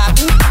school vibe.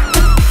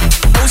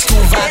 Old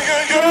school vibe.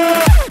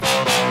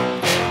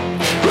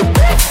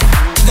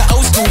 The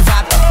old school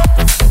vibe.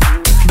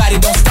 Body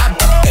don't stop.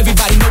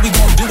 Everybody know we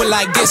gon' do it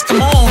like this.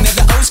 Come on, and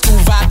the old school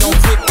vibe don't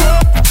quit.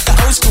 The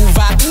old school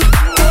vibe.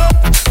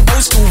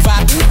 Old school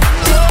vibe.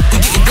 We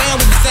getting down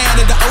with the sound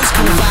of the old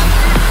school vibe.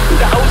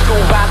 The old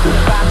school vibe.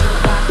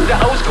 The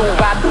old school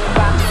vibe.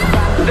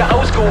 The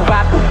old school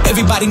vibe.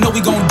 Everybody know we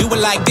gon' do it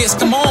like this.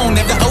 Come on,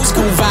 and the old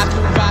school vibe.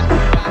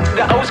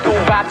 The old school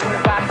vibe.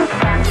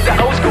 The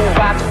old school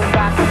vibe.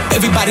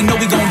 Everybody know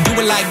we gon' do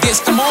it like this.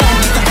 Come on,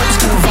 and the old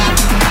school vibe.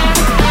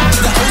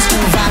 The old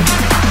school vibe.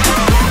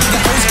 The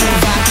old school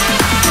vibe.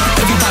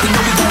 Everybody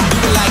know we gon' do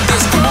it like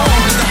this. Come on,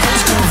 and the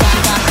old school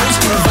vibe. Old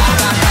school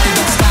vibe. Body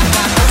don't stop.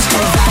 Old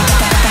school vibe.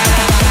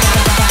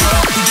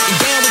 We getting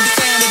down with the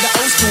sound of the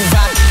old school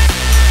vibe.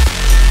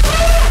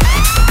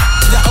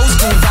 The old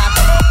school vibe.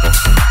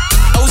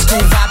 Old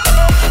school vibe.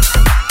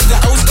 The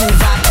old school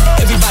vibe.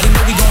 Everybody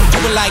know we gon' do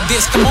it like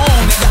this. Come on,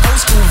 and the old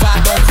school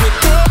vibe don't quit.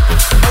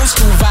 Old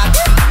school vibe.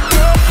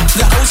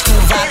 The old school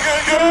vibe.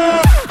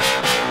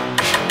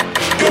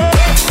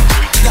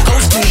 The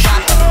old school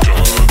vibe.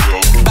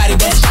 Body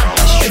don't stop.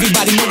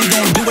 Everybody know we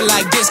gon' do it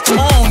like this. Come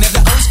on, and the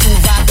old school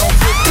vibe don't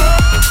quit.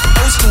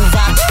 Old school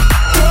vibe.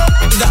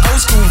 The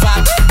old school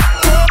vibe.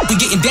 We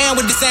getting down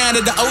with the sound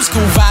of the old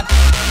school vibe.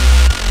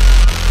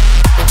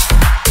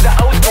 The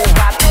old school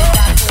vibe.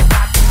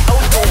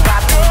 Old school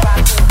vibe.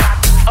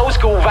 Old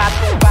school vibe.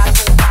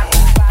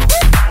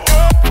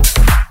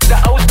 The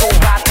old school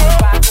vibe.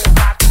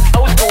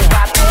 Old school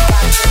vibe.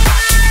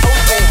 Old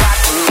school vibe.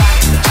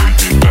 Take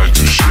me back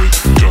to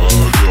Chicago,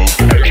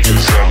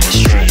 'cause I'm a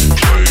street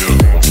player.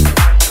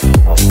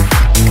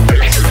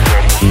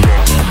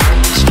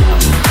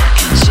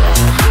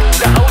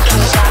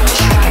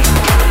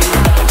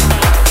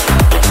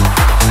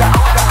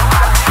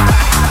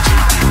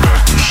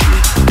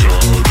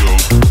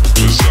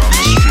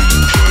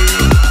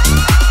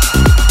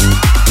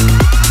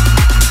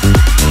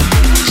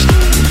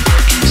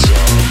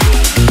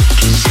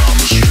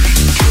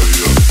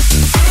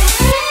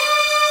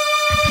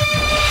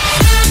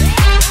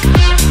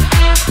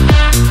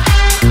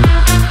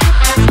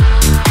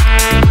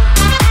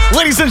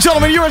 Ladies and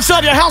gentlemen, you're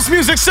inside your house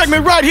music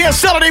segment right here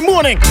Saturday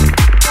morning.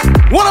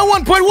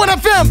 101.1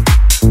 FM.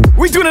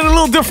 We doing it a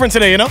little different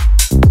today, you know?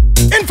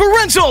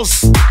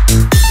 Inferentials.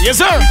 Yes,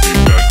 sir.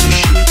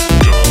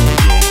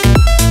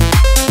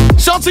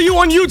 Shout to you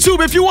on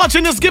YouTube. If you're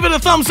watching this, give it a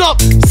thumbs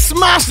up.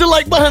 Smash the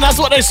like button. That's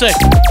what they say.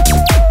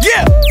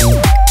 Yeah.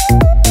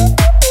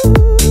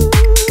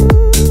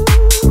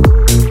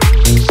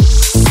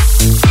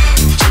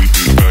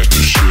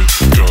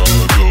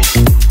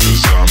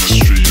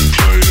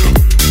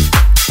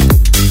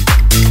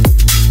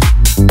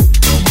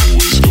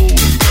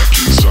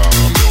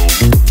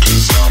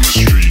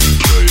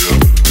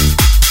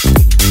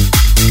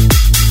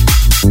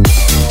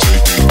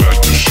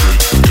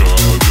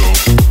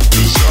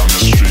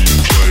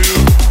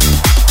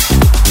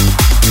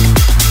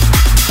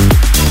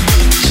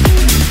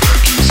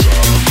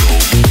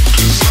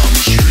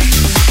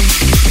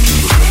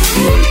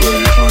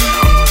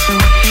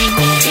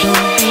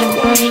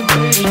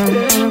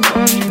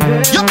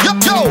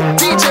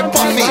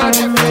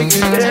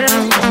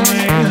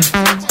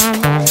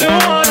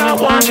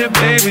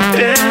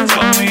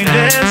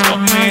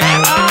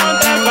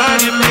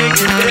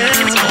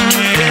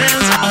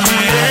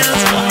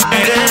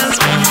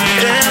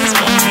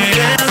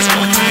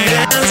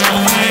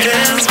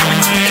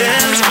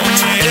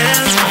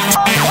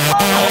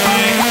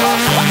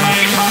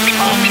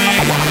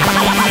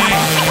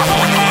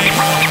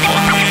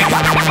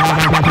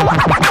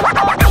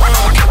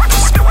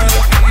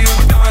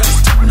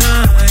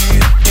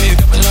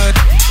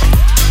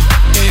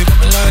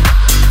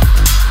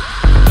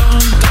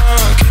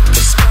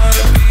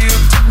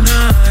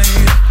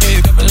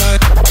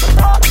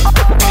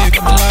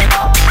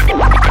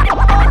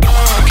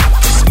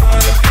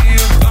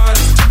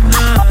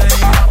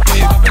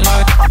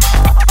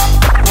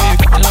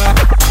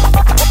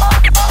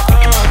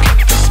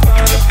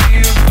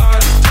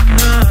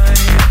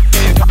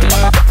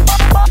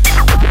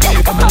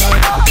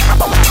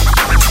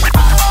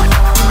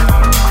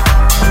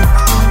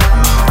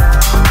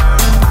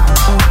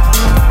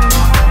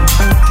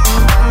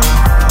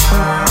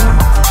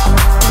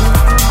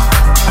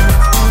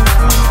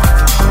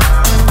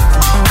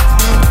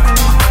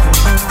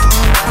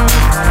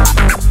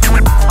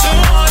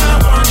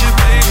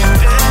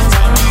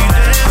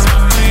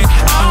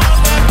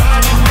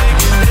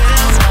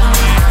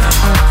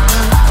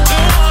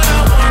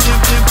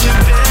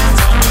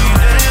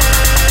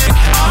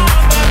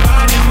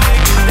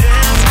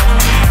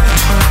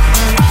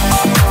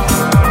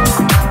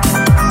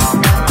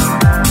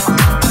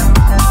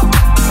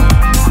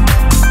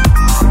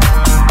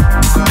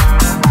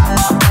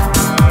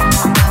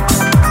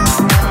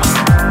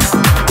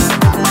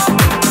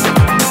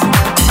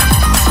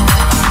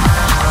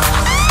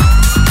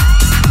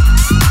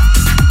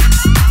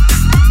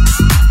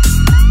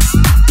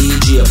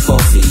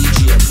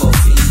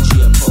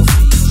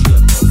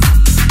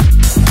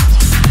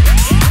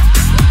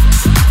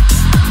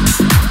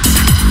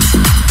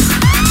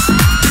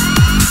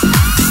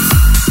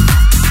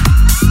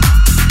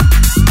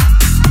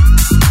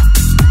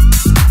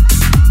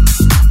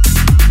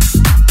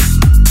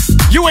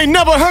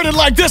 Never heard it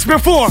like this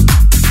before.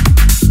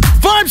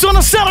 Vibes on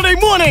a Saturday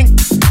morning.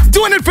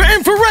 Doing it for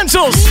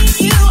Inferentials.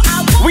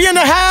 We in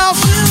the house.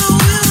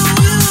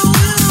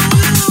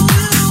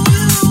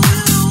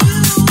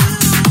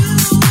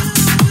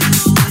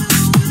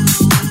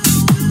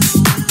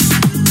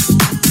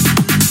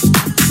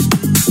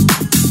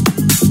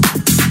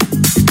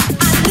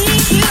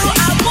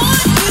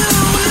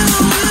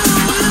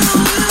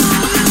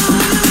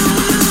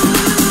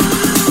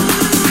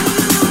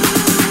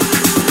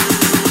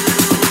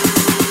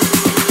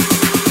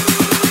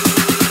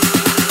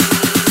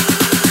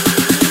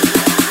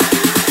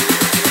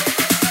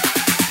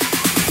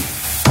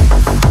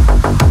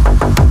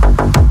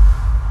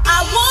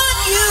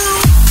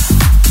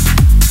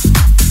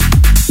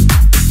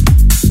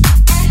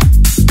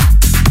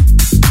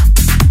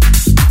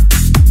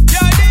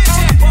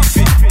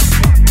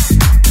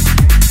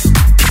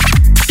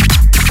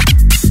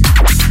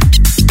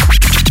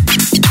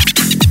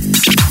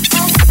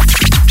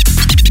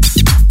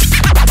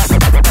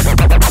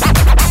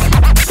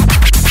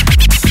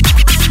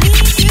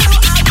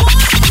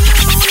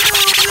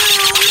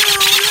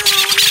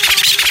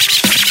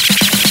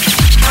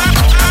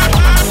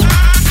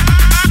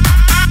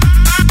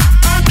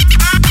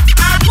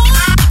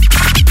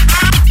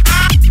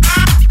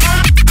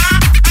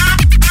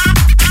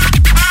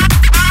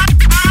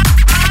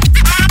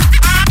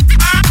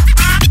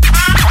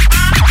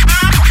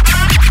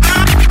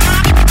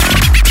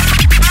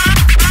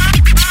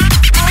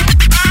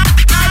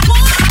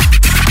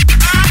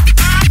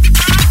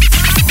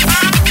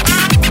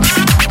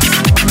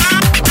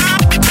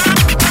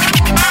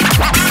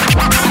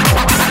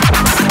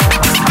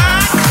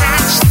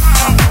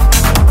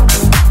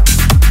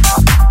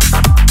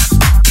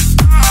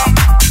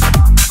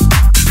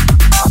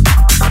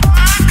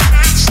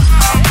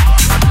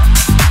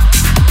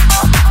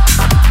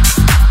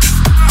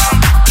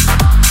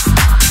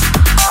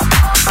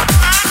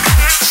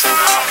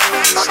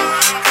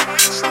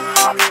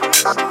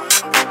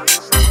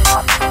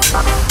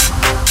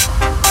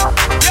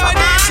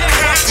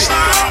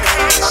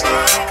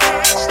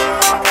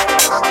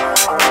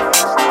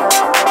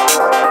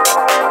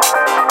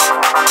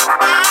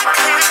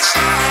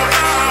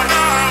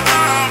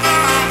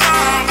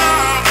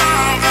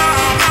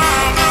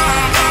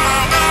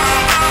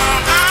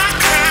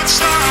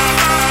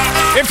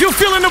 If you're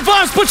feeling the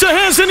vibes, put your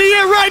hands in the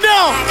air right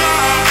now.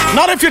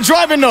 Not if you're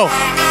driving though.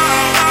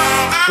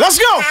 Let's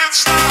go.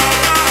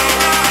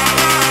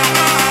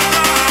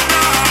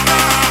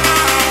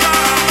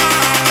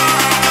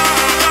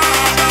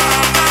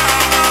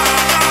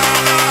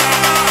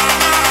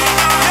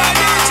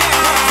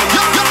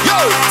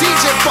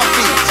 DJ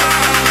Puffy.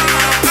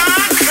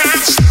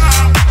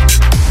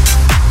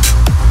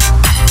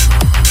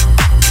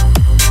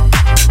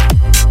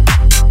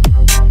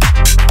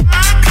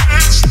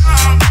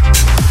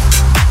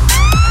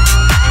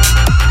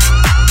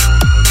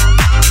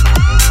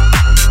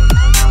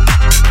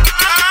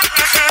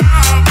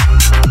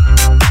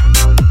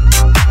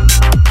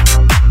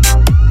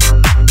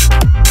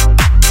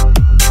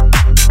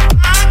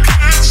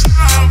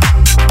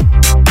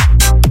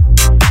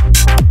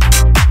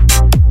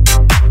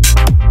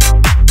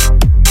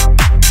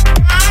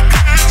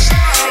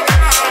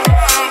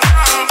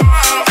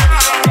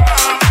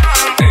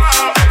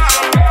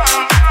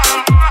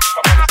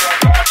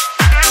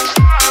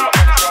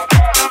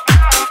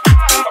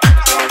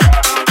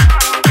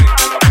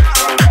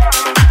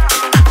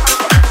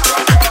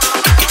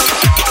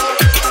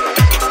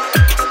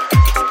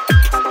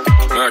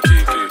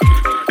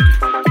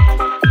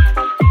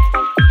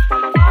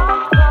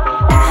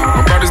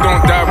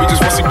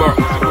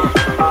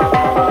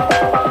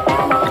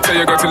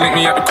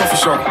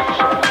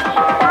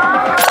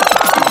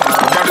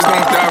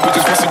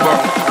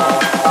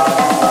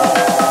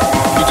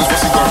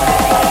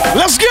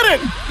 Let's get it!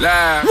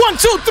 1,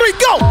 2, 3,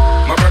 go!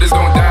 My brothers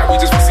don't die, we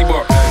just pussy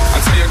bop. I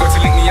tell you, I got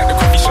to link me at the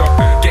coffee shop.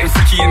 Getting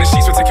freaky in the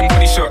sheets, we're taking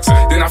body shots.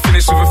 Then I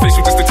finish with a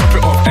facial just to top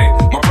it off.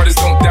 My brothers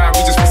don't die,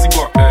 we just pussy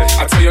bop.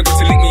 I tell you, I got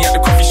to link me at the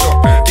coffee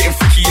shop. Getting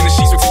freaky in the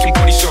sheets, we're taking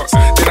body shots.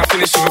 Then I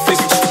finish with a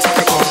facial just to top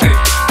it off.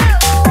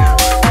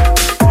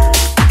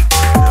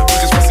 We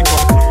just pussy bop.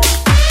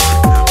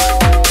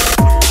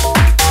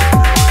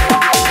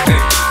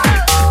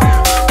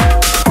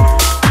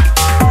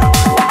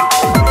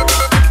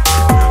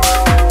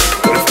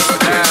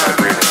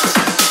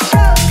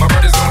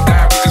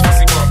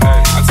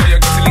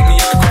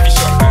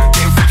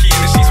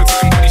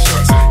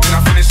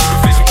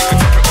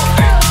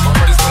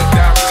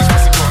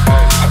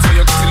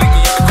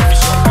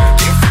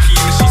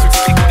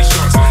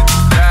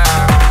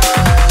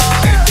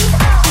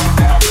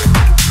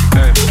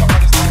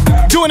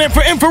 Doing it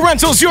for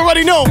Inferentals, you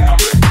already know.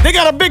 They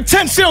got a big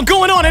tent sale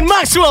going on in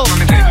Maxwell.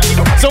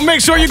 So make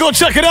sure you go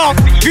check it out.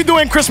 You're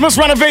doing Christmas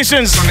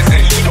renovations.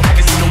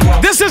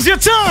 This is your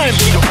time.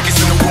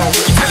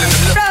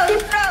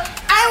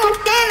 I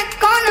walked in the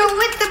corner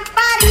with the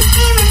body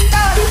steaming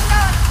though.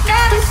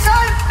 Never saw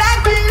the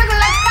back, but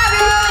looking like Bobby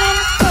rolling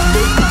the floor.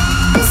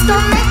 This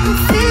gon' make me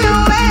feel the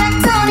way I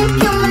told it,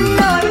 you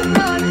minority.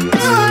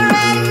 You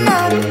already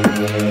know it.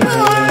 You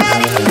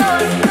already know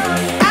it.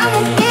 I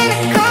walked in the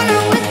corner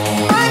with the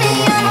money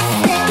on my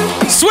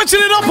finger.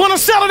 Switching it up on a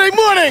Saturday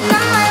morning.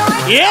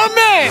 Yeah,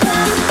 man.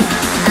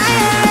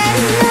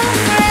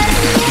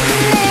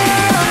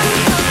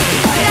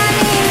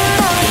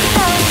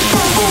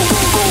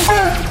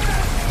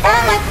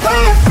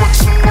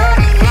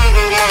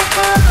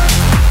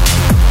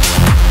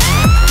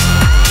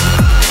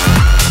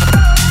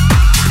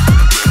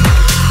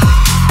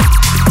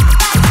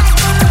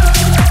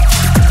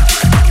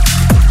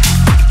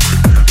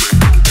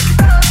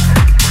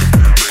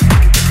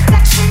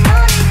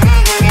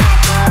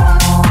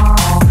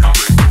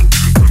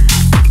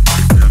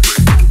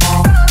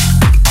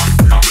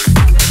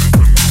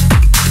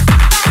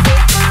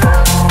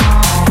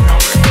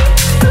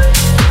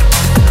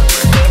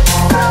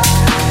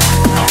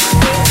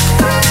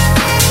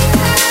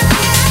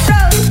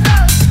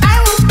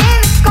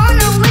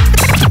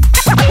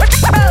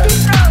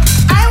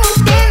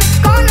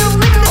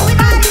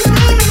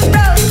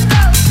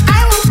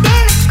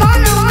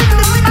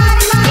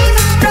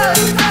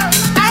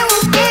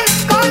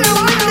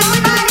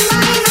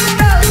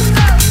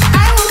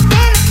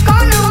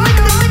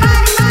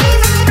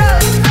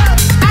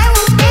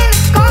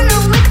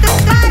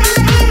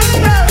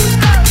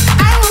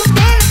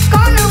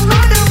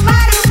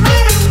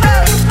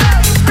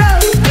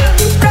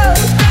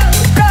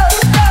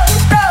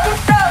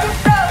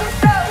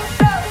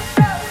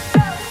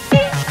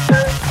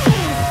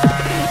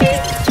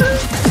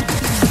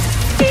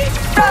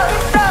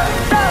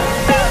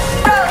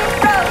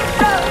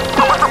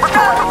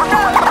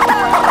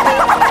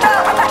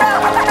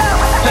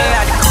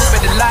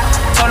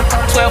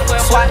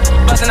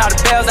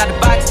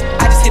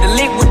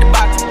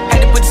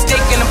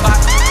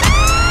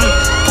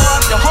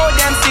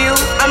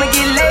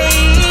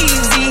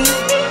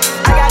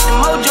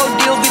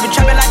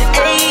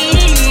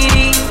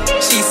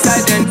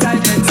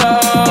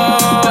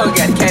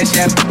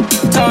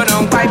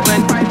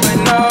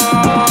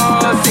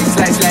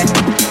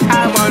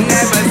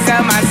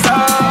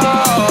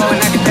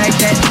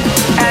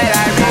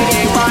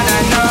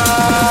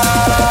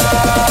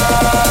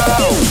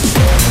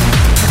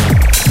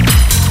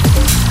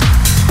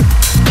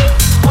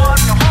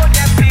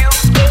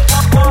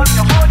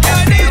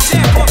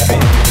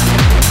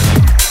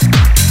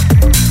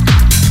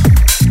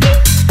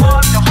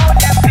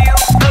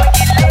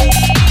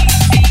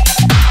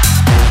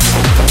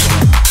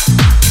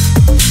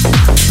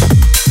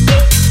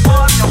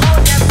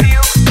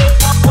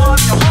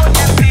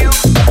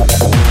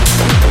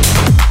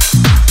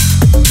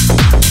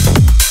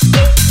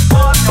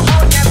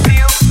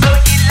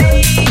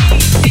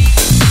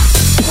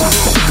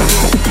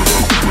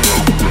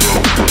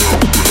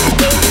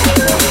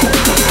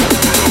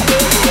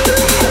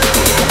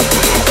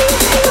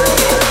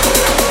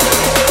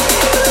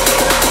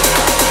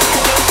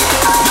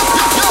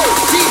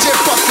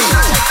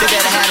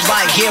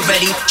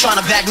 ready.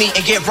 Tryna back me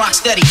and get rock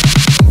steady.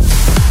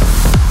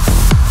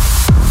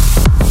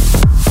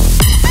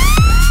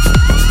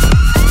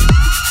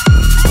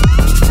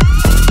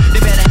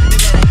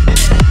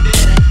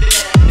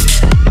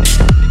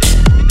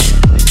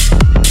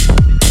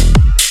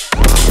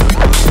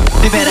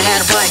 They better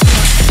have it right.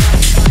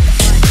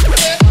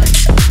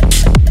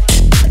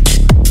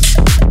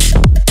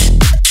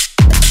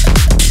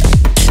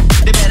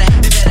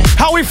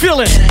 How we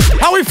feeling?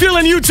 How we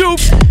feeling, YouTube?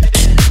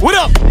 What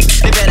up?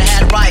 They better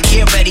have it right,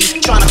 get ready.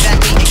 Tryna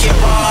back me and get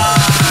right.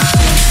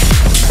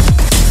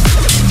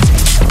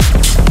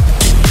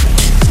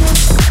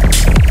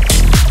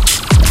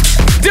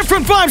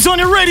 Different vibes on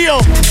your radio.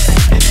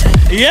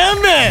 Yeah,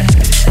 man.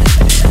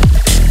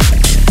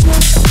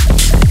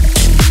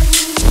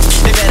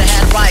 They better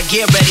have it right,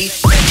 get ready.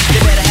 They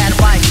better have it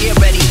right, get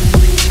ready.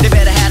 They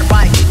better have it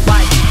right,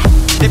 right.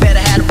 They better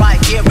have it right,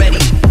 get ready.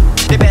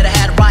 They better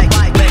have it right,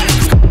 right, ready.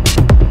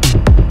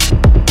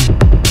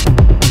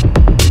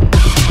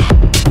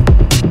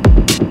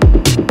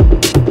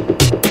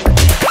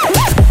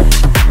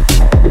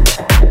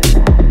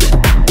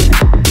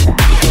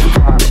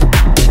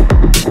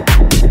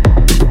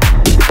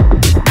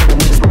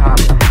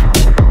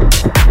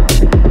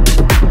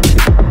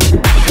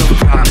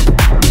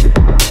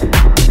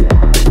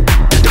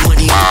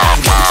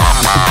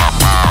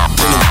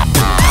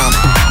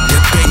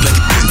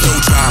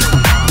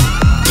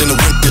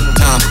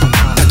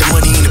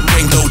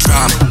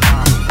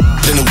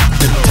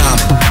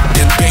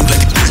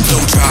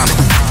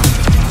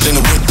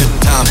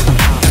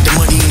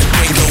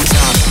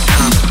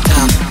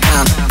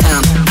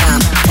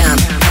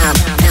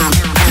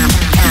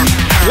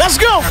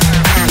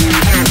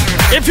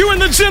 If you're in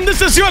the gym,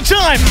 this is your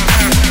time.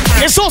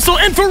 It's also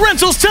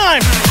Inferential's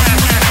time.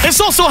 It's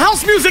also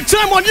house music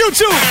time on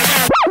YouTube.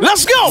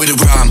 Let's go. With a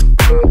rhyme,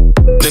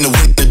 then the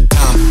winter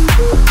time.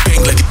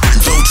 Bang like a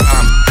slow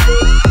time.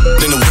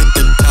 Then the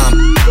winter time.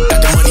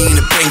 Got the money in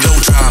the bingo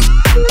time.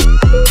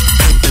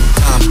 Winter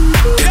time.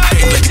 Then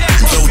bang like a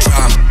slow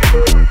time.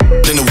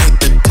 Then the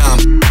winter time.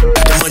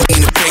 Got the money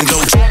in the bingo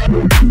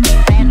time.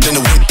 Then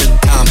the winter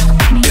time.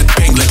 Then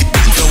bang like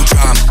a slow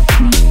time.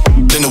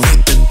 Then the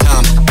winter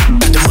time.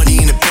 Got the money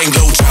in the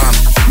bingo time.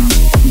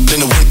 Then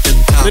the winter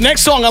time. The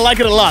next song, I like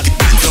it a lot.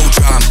 Slow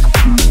time.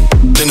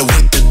 Then the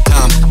winter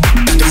time.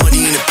 Got the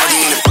money in the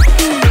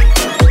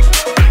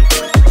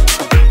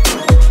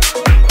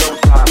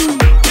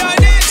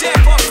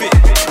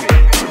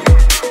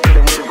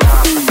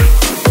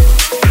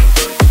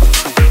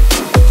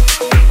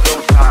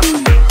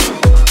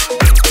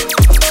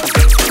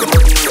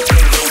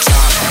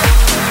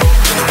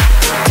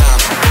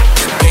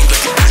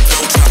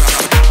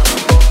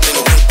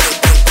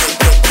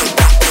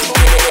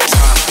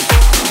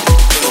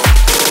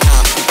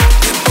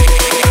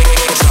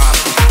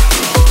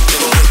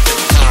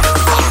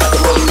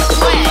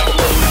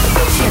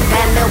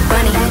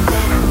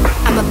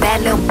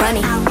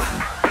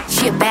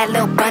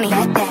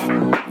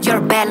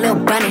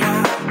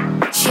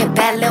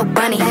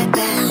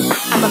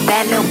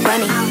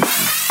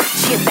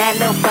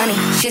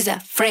She's a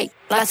freak,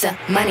 lots of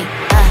money.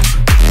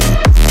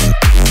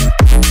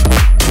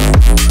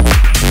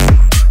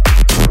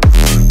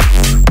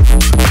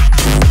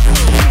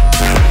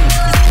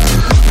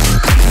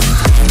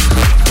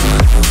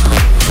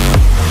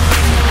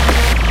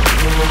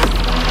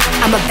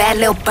 I'm a bad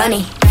little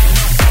bunny.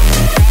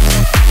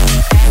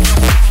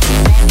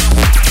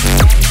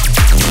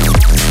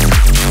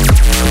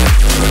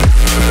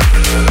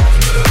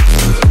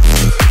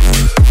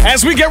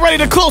 As we get ready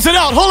to close it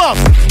out, hold up.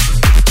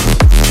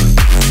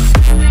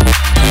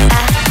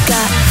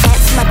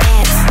 Ants in my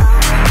pants.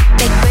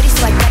 Big booty,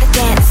 so I gotta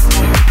dance.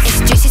 It's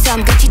juicy, so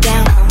I'm Gucci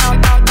down.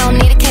 I don't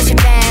need to catch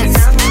advance.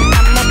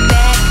 I'm a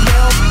bad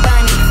little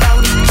bunny.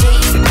 40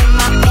 G's in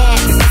my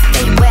pants.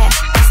 Stay wet,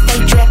 stay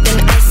dripping.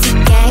 Icy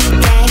gang,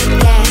 gang,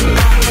 gang.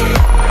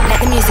 Let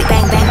the music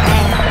bang, bang,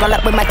 bang. Roll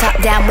up with my top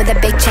down with a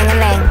big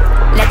chang-a-lang.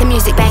 Let the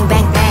music bang,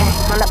 bang, bang.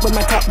 Roll up with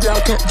my top down,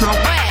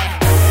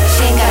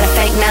 She ain't got a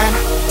fake none.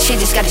 She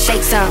just gotta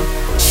shake some.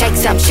 Shake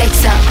some, shake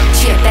some.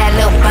 She a bad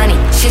little bunny.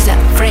 She's a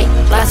freak,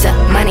 lots of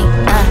money.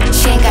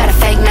 She ain't got a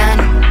fake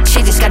none.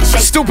 She just gotta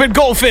shake. Stupid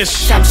goldfish.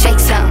 Some, shake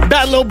some.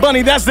 Bad little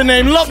bunny, that's the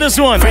name. Love this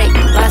one. Freak,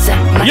 lots of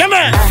money. Yeah,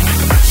 man.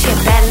 She a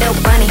bad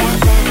little bunny.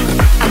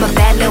 I'm a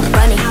bad little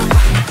bunny.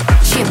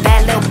 She a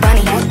bad little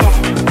bunny.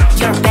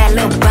 You're a bad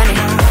little bunny.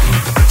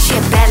 She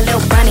a bad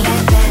little bunny.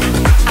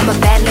 I'm a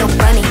bad little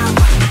bunny.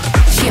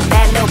 She a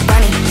bad little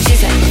bunny.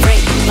 She's a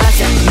freak,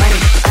 lots of money.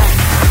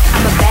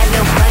 I'm a bad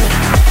little bunny.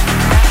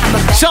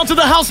 Shout out to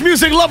the house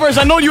music lovers.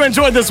 I know you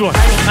enjoyed this one.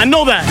 I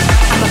know that.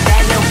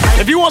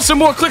 If you want some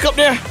more, click up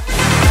there.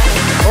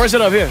 Or is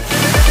it up here?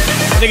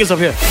 I think it's up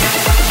here.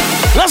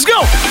 Let's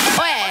go.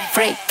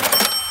 Freak,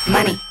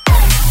 money.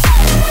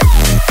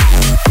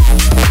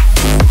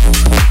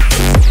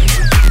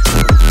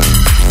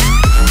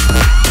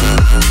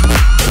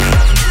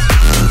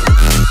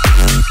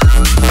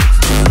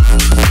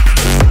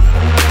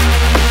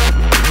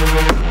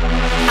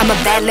 I'm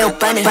a bad little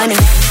bunny.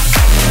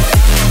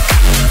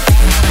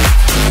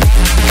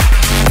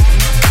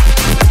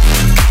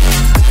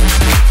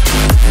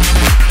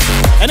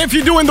 And if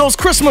you're doing those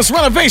Christmas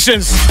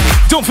renovations,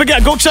 don't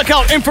forget, go check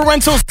out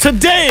Inferentals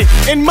today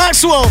in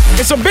Maxwell.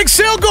 It's a big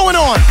sale going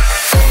on.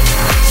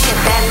 She a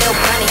bad little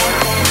bunny.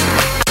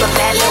 I'm a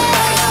bad little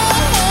bunny.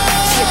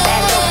 She a bad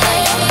little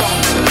bunny.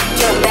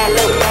 You're a bad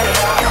little bunny.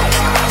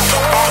 She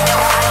a bad little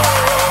bunny.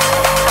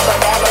 I'm a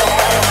bad little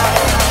bunny.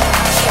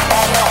 She a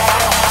bad little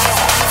bunny.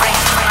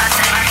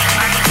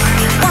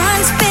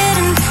 Once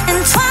bitten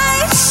and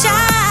twice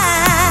shy.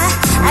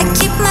 I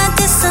keep my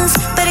distance,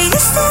 but you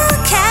still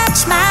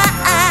catch my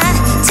eye.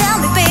 Tell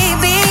me,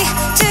 baby,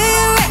 do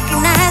you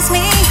recognize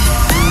me?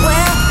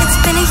 Well, it's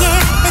been a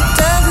year, it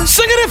doesn't.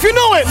 Sing it if you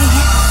know it.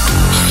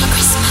 Merry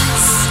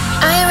Christmas.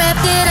 I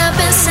wrapped it up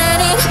and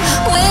sent it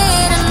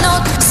with a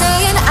note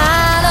saying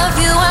I love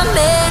you. I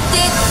meant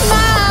it.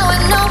 Now I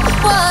know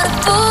what a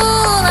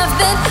fool I've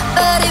been,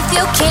 but if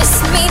you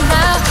kiss me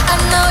now, I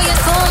know you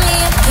fool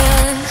me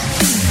again.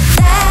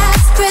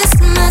 Last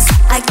Christmas,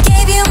 I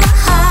gave you my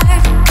heart.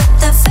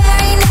 The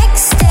very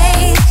next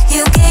day,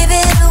 you gave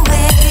it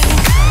away.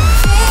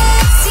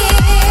 This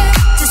year,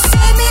 to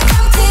save me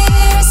from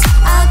tears,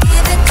 I'll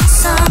give it to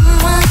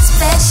someone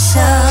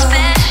special.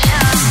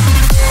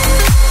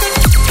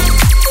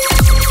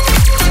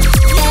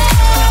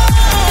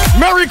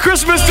 Merry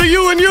Christmas to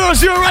you and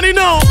yours, you already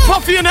know.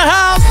 Puffy in the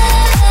house,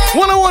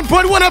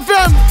 101.1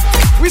 FM.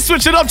 We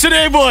switch it up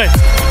today, boy.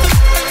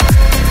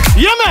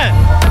 Yeah, man.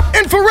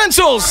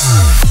 Inferentials.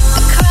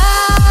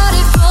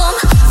 Crowded room,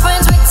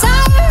 friends with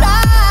tired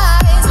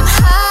eyes. I'm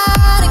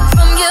hiding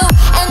from you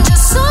and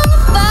just so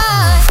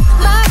fine.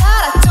 My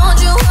God, I told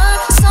you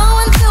weren't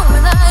someone to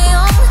rely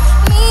on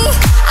me.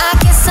 I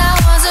guess I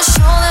was a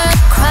shoulder to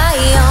cry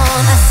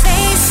on. A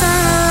face on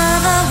a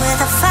lover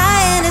with a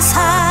fire in his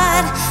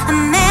heart. A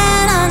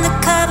man on the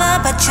cover,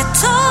 but you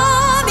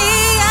tore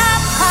me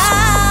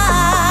apart.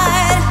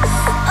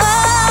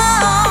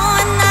 Oh,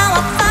 and now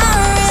I found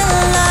real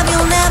love.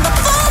 You'll never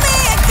fool me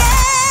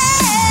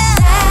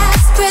again.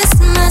 Last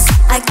Christmas,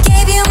 I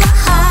gave you my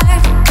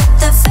heart, but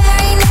the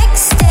very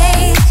next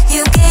day,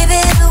 you gave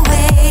it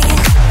away.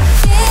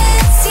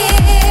 This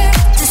year,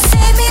 to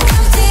save me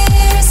from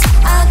tears,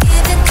 I'll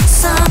give it to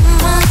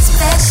someone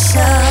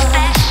special.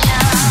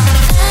 Last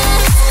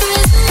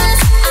Christmas,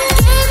 I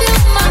gave you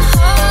my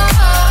heart.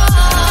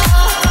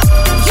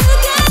 You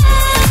gave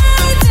it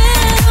away.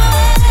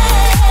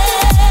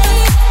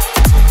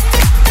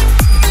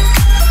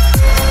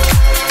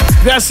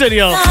 That's it,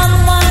 yo.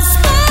 Someone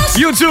special.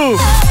 You too.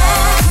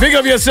 Big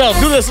up yourself.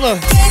 Do this, look.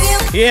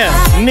 Yeah,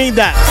 need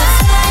that.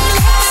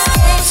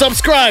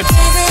 Subscribe.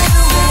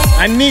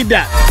 I need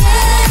that.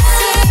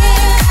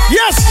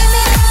 Yes!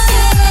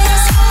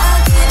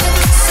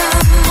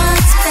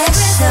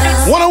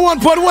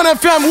 101.1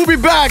 FM. We'll be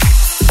back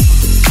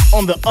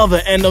on the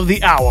other end of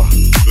the hour.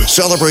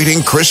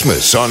 Celebrating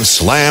Christmas on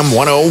Slam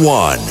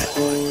 101.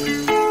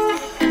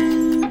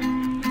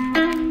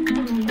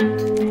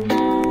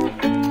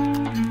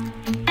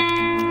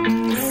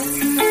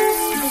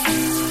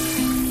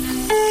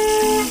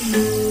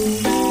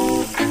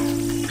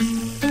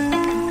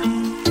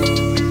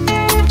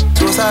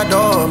 Suicide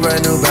door,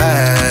 brand new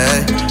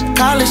bag.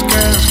 College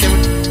girls give me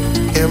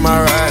in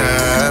my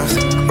raps.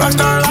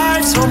 Rockstar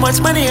life, so much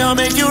money, I'll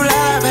make you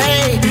laugh.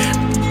 Hey,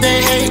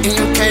 they hate and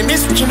you can't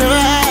miss what you never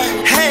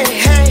had. Hey,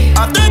 hey,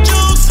 off the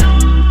juice,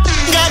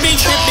 got me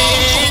tripping.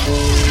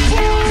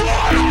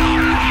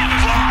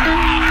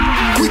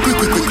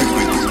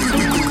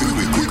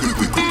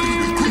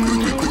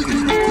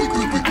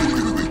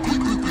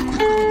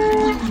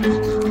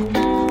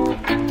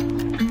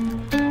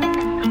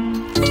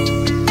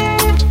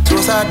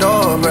 Suicide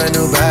door, brand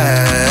new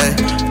bag.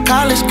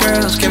 College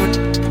girls give me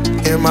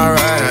in my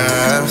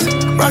raps.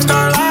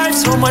 Rockstar life,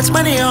 so much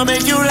money, I'll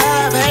make you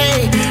laugh.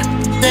 Hey,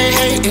 they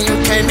hate and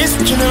you can't miss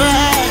what you never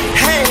had.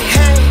 Hey,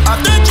 hey,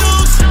 off the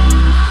juice,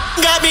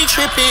 got me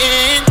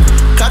tripping.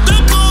 Cut the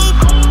coupe,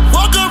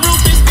 walk a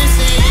roof is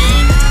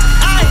missing.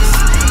 Ice,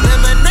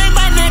 lemonade,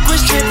 my neck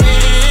was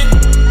tripping.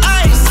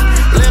 Ice,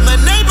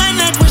 lemonade, my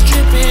neck was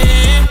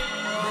tripping.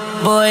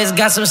 Boys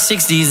got some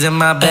 60s in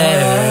my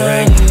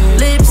bag.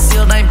 Lips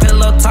sealed, ain't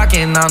pillow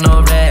talking on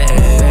no rag.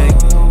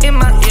 In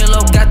my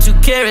earlobe, got 2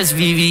 carats,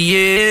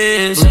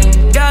 VVS.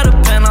 Got a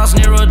penthouse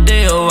near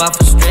Rodeo, out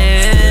for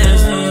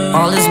stress.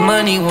 All this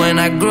money, when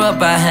I grew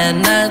up, I had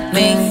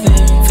nothing.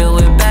 Filled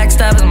with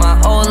backstabbing, my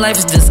whole life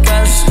is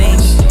disgusting.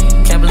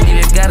 Can't believe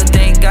it, gotta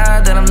thank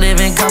God that I'm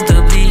living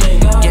comfortably.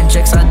 Get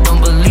checks, I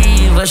don't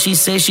believe, but she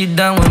say she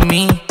done with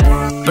me.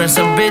 Burn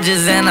some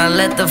bridges and I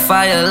let the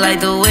fire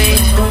light the way.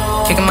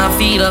 Kicking my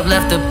feet up,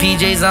 left the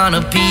PJs on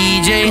a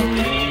PJ.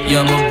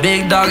 Yeah, I'm a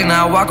big dog and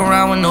I walk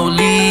around with no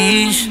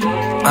leash.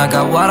 I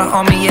got water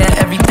on me, yeah,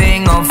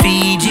 everything on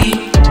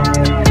Fiji.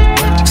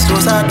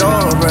 Suicide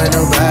door, brand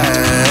new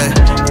bag.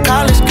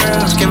 College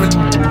girls give it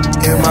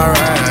in my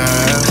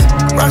raps.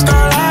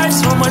 Rockstar life,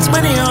 so much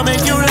money, I'll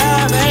make you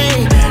laugh.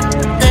 Hey,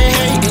 they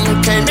hate and you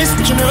can't miss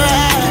what you never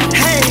had.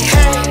 Hey,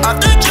 hey, off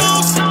the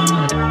juice,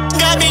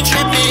 got me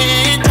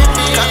tripping.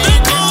 Got the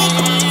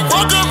coupe,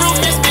 walk a roof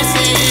is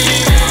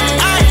missing.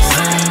 Ice,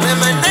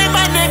 lemonade,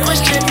 my neck was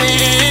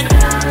tripping.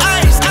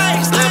 Ice,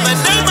 ice,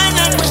 lemonade,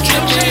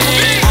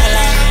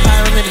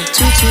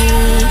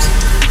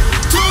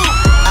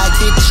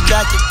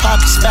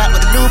 pockets fat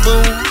with a new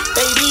boo.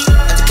 Baby,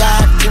 at the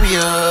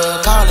cafeteria,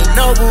 calling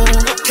Noble.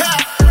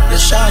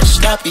 The shot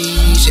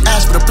snappy, she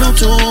asked for the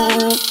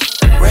Bluetooth.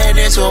 Ran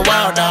into a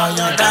wild dog,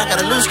 young dog got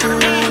a loose screw.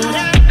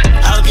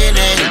 I was getting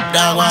that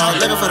dog while I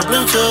was looking for the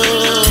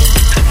Bluetooth.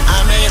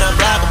 I made a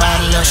blog about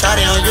a little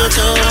shawty on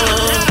YouTube.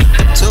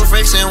 2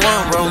 freaks in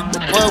one room,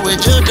 what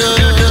would you do?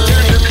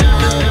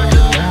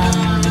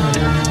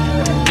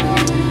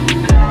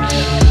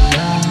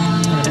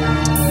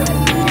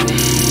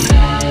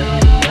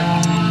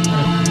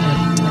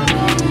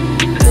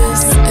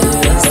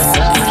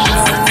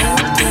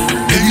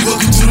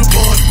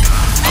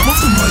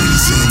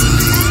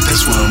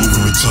 That's why I'm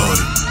moving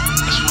retarded.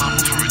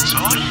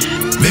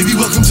 Maybe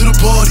welcome to the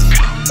party.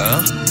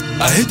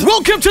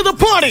 Welcome to the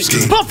party.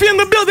 Puffy in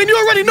the building. You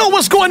already know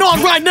what's going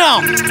on right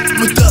now.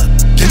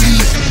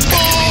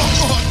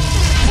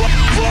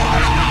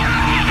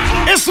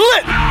 It's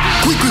lit.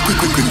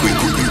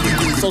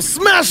 So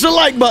smash the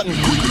like button.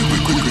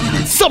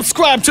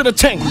 Subscribe to the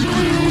tank.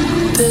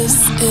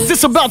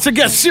 This about to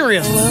get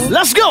serious.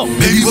 Let's go.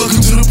 Baby,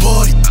 welcome to the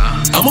party.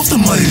 I'm off the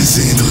money to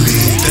stay in the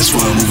league. That's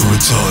why I'm moving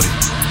retarded.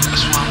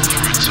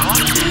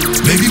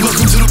 Baby,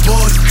 welcome to the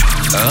party.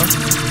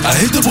 I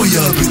hit the boy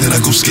up and then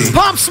I go skate.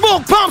 Pop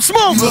smoke, pop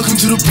smoke. Welcome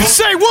to the party.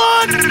 Say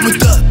what?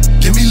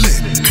 Get me lit.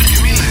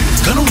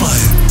 Gun on my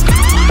head.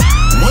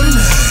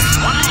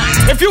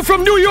 1.5. If you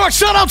from New York,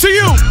 shout out to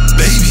you.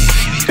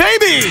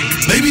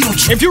 Baby, don't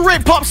you. If you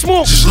rate Pop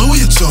Smoke, just lower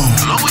your tone.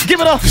 Give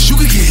it up. Cause you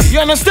can get it.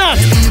 You understand?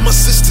 In my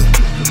system.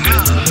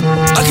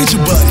 I get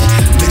your body.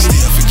 Next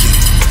day I forget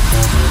it.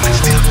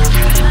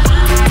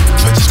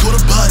 I just go to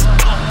body.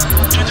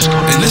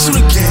 And listen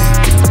again.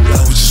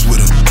 I was just with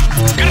him.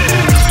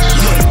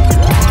 Look,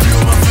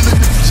 you're my villain.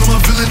 So my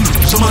villain.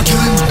 So my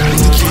killing.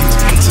 The king.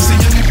 Since a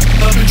young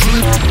I've been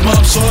drilling.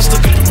 Mob saw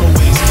stuck up in my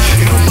ways.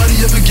 Ain't nobody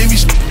ever gave me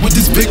with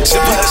this big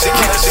tip.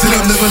 Said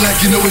I'm never like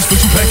you know it's but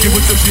you pack it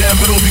with the jam.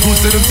 But we gon'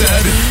 send them to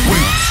heaven.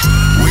 Wait.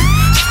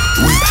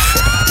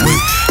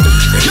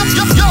 Yo,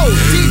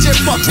 DJ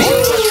Puffy.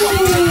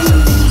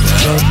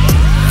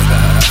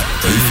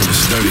 You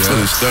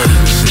feeling sturdy,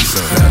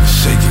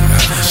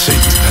 Shake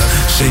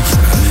it.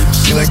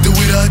 She like the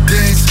way that I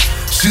dance.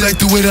 She like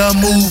the way that I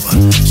move.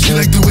 She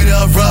like the way that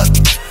I rock.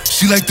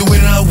 She like the way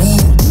that I woo.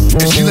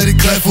 And she let it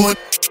clap for it.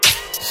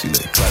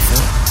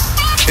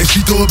 And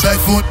she throw it back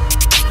for it.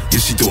 Yeah,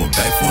 she throw it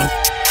back for it.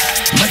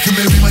 Michael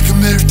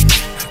Mary.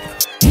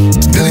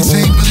 Billie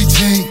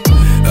Jean.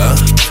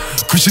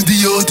 Christian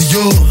Dior.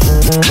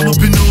 I'm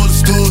up in all the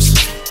stores.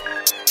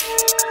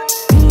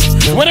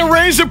 When it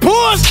rains, it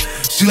pours.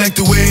 She like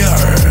the way I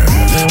heard.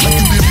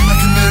 Michael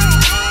Mary.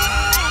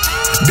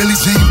 Billie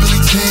Jean.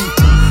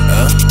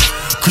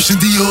 Christian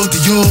Dior.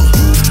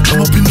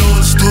 I'm up in all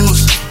the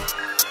stores.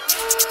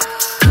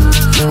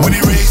 When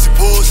it rains, it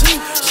pours.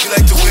 She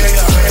like the way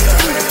I heard.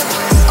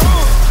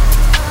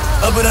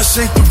 But I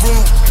shake the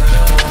room.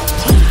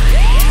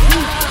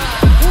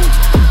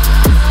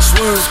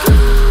 Swerve.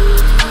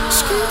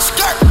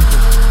 Skirt.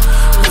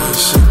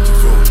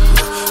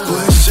 Go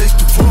ahead, shake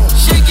the room.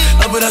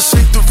 But I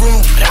shake the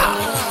room.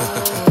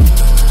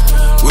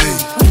 Wait.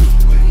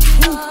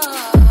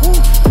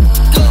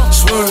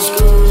 Swerve.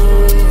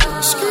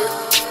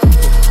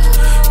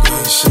 Go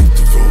ahead, shake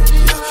the room.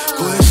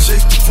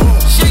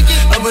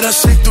 But I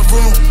shake the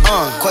room.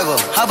 Quavo,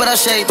 how about I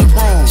shake the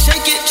room?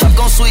 Shake it, chop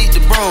gon' sweep the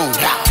broom.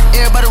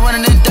 Everybody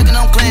running and ducking,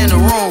 I'm clearing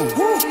the room.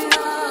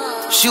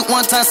 Shoot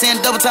one time, saying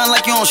double time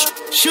like you on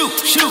shoot.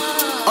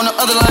 On the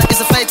other line,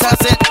 it's a fake time,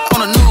 said on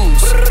the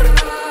news.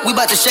 We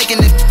bout to shake it,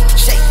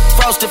 shake.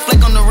 Frosted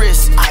flake on the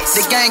wrist. Ice.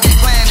 The gang keep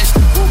playing this.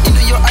 In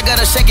New York, I got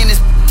her shaking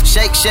this.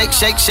 Shake. Shake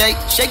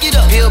it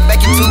up. Peel back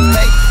your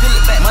toothpaste. Peel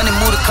it back. Money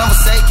move to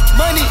conversate.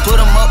 Money. Put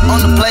them up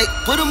on the plate.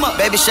 Put them up.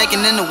 Baby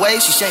shaking in the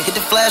waist. She shake. Hit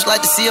the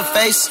flashlight to see her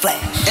face.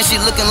 Flash. And she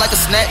looking like a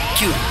snack.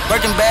 Cute.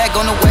 Birkin bag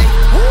on the way.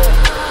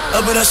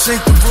 But I shake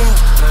the room.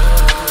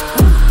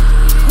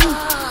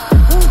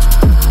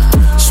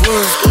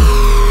 Swerve.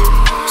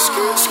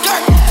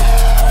 Skirt.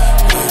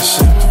 Go ahead,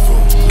 shake the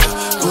room.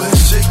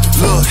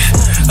 Look,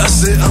 I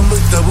said I'm a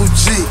double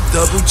G.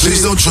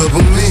 Please don't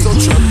trouble me.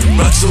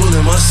 Rocks all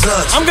in my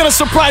socks. I'm gonna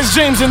surprise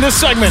James in this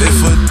segment. If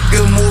a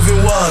nigga moving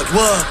wild,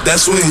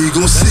 that's when he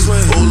gon' see.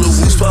 All the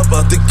wheels pop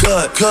out the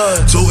cut.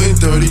 Toting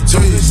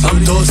 33s.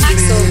 I'm dark,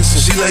 skinny,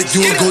 handsome. She like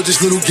you a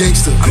gorgeous little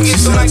gangster. She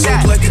said I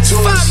talk like a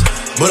tourist,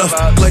 but I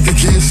f*** like a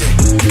cancer.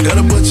 Got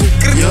a bunch of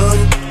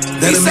young,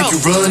 that'll make you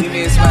run.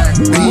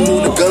 Beam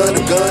on the gun.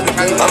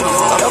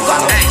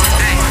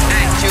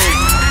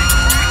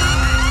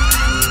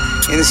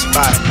 In the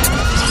spot.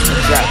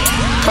 Yeah.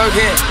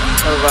 Perkhead.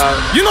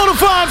 You know the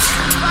vibes.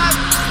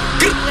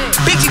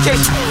 Big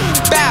case.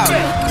 Bow.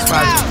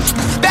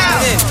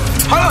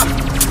 Hold on.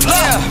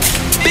 Yeah.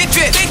 Big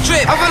drip.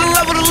 I fell in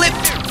love with a lip.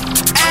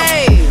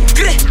 Ayy.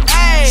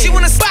 She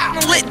wanna spot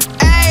on lit.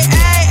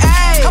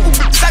 Ayy. Couple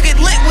I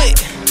get lit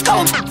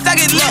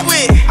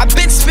with. I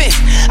been spit.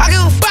 I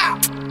give a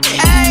foul.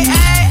 Ayy.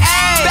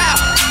 Bow.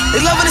 They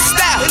loving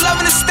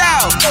the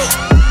style.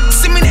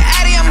 Send me the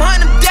Addy, I'm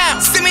hunting them down.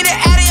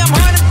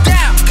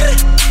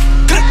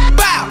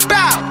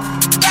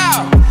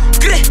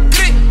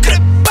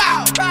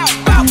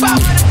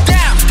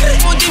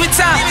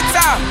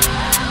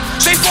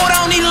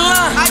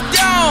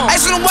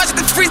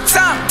 free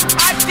time,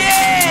 I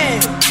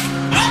did.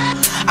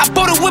 I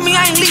bought it with me,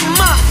 I ain't leaving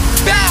mine.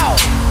 Bow.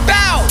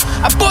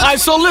 Alright,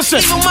 so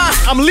listen,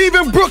 I'm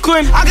leaving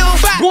Brooklyn,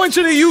 going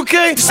to the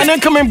UK, and then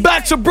coming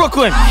back to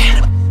Brooklyn.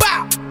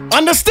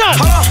 Understand?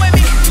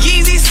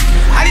 Yeezys,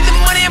 I need the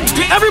money and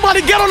bitch.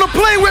 Everybody get on the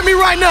plane with me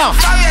right now.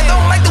 Sorry, I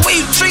don't like the way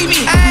you treat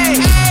me.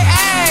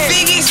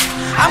 Figgies,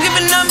 I'm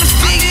giving them the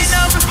figgies.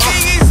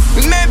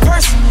 We met in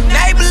person,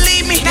 now you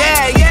believe me.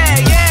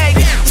 Yeah.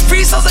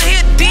 Free souls are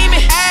here, demon.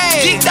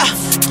 Geeked up,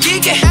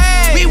 geeking.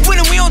 We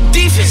winning, we on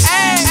defense.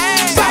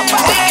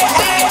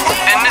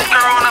 In this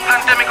corona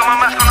pandemic, I'm a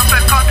mask on a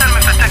face, can't tell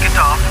me to take it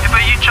off. If a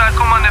you try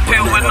come on the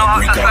field with no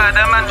outside,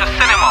 that man just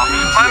send him off.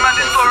 My man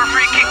did score a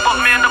free kick, but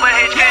me and the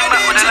H came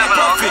back with a level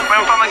off.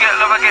 When from I get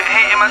love, I get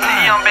hate. In my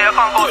city, I'm big, I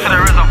can't go to the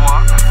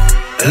reservoir.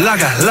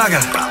 Lager.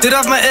 Did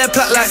have my air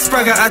plat like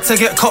Spragger, had to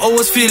get caught, I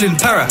was feeling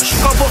para.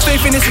 Can't put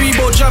faith in this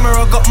Rebo jammer,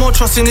 I got more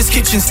trust in this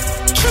kitchen.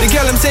 The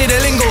girl them say the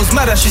lingo's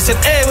madder, she said,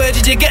 hey, where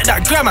did you get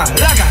that grammar?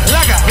 Lager.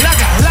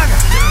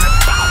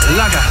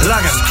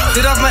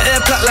 Did have my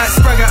air plat like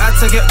Spragger, had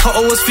to get caught,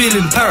 I was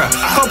feeling para.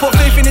 Can't put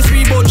faith in this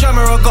Rebo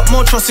jammer, I got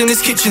more trust in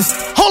this kitchen.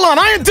 Hold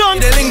on, I ain't done.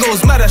 The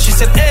lingo's madder, she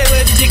said, hey,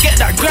 where did you get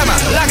that grammar?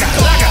 Lager.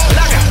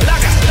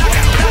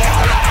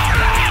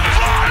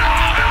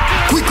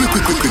 Quick.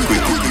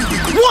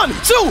 1, 2,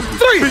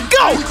 3,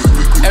 go!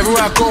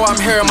 Everywhere I go, I'm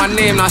hearing my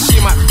name. Now she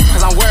might,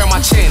 cause I'm wearing my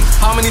chain.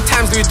 How many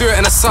times do we do it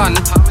in the sun?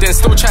 Then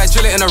still try to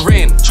drill it in the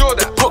rain.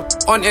 Hook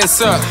on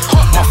insert.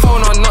 My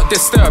phone on not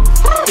disturb.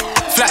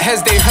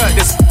 Flatheads, they hurt.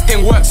 This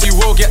thing works, you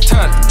will get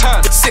turned.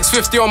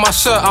 650 on my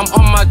shirt, I'm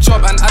on my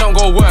job and I don't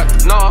go work.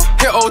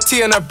 Hit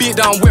OT and a beat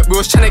down whip. We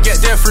was trying to get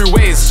there through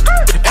ways.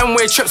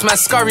 M-way trips, man,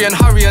 scurry and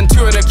hurry. And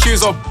two in the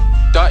queues of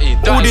dirty.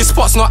 All these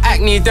spots, not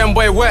acne. Them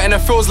boy wet and it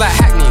feels like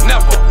Hackney.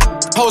 Never.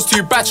 Pose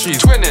 2 batteries,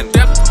 twinning.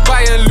 Them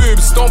buying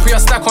lubes, don't put your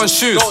stack on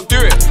shoes. Don't do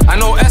it. I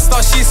know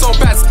Esther, she's so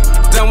bad.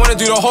 Then wanna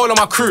do the whole of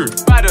my crew.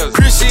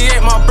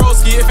 Appreciate my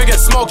broski. If it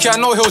gets smoky, I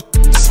know he'll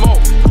smoke.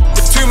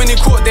 Too many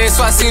court days,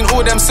 so I seen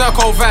all them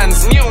circle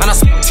vans. And I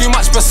too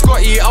much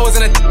Biscotti. I was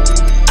in a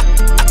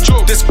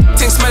this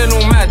thing smelling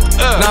all mad.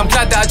 Now I'm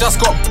glad that I just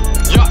got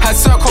had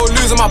circle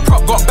losing my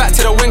prop. Got back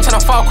to the wing trying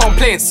to file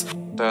complaints.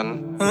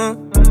 Done.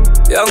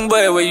 Young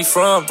boy, where you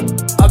from?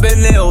 I've been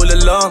there all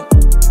along.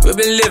 We've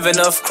been living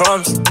off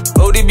crumbs,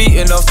 Brody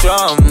beating off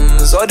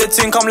drums. All the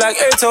thing come like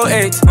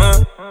 808,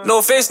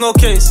 No face, no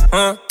case,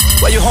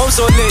 Why you home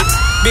so late?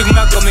 Big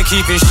Mac got me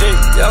keeping shape.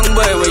 Young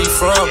boy, where you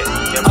from?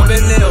 I've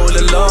been there all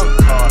along.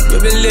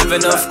 We've been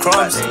living off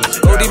crumbs,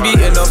 Brody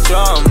beating off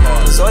drums.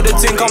 All the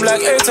thing come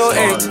like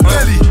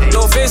 808,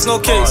 No face, no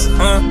case,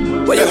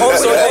 Why you home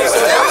so late?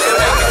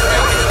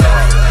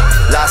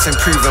 Life's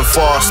improving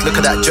fast, look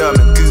at that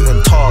German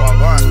Guten Tag.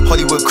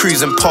 Hollywood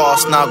cruising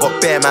past, now I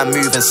got bear man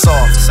moving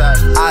soft.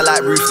 I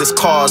like roofless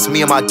cars,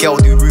 me and my girl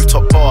do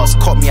rooftop bars.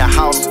 Caught me a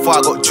house before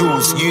I got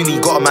jewels, uni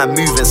got a man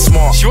moving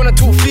smart. She wanna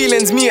talk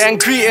feelings, me and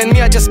greeting,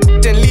 me I just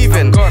then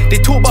leaving. They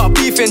talk about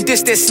beefing,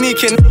 this they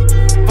sneaking,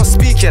 for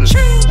speaking.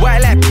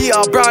 White like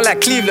Peter, brown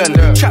like Cleveland.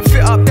 Trap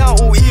fit up down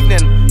all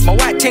evening. My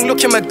white thing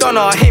looking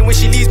Madonna, I hate when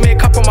she leaves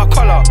makeup on my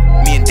collar.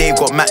 Me and Dave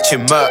got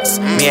matching mercs,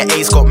 me and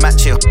Ace got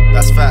matching.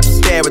 That's facts.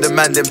 There with the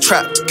man them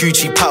trap,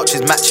 Gucci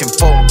pouches matching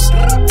phones.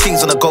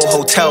 Things on a go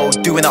hotel,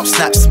 doing up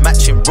snaps,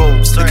 matching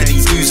robes. Look at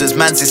these losers,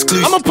 man's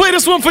exclusive. I'ma play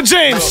this one for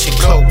James.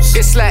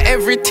 It's like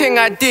everything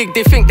I dig,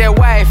 they think they're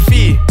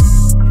wifey.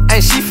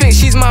 And she thinks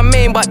she's my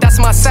main, but that's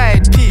my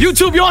side piece.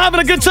 YouTube, y'all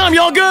having a good time?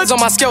 Y'all good? On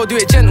my scale, do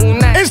it gentle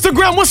night.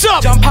 Instagram, what's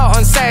up? Jump out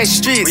on side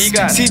streets.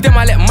 See them,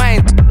 I let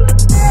mine.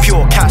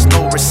 Pure cash,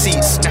 no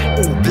receipts.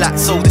 All black,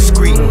 so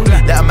discreet.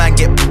 Let a man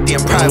get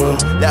in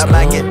private. Let a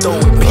man get dough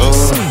in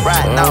peace.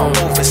 Right now,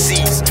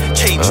 overseas.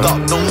 Changed up,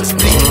 no one's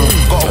bleed.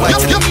 Got a white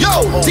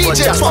Yo,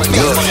 DJ Puffy.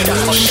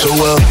 Show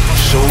up.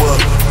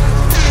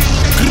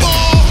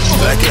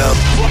 Back up.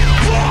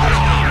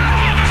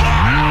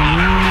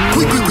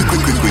 Quick.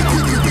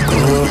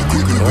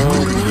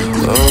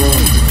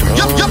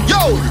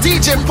 Yo,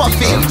 DJ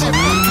Puffy.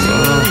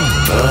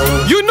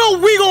 You know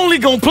we only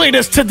gonna play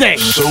this today.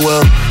 Show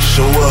up.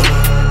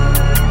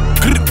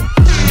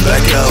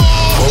 Back up.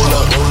 Hold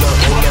up.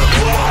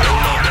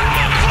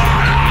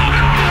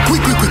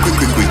 Quick.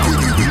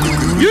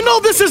 You know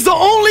this is the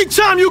only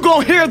time you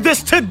gonna hear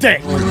this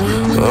today.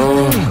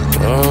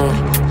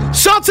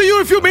 Shout to you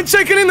if you've been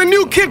taking in the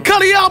new Kid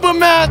Cudi album,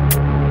 man.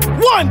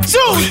 1,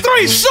 2,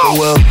 3,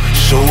 show up.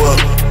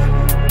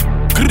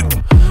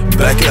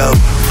 Back up.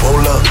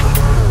 Hold up.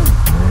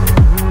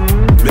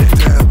 Make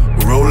down.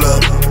 Roll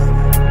up.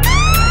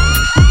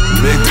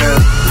 Make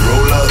down.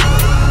 Roll up.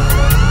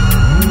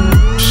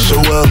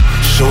 Show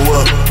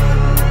up.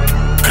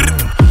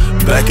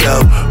 Back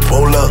up.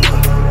 Pull up.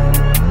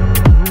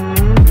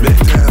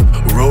 Make down.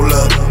 Roll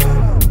up.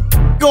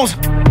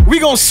 We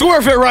gon'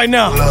 swerve it right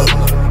now.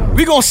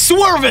 We gon'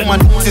 swerve it. My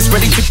is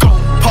ready to go.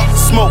 Pop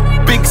smoke,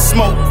 big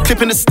smoke,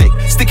 clipping the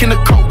stick in the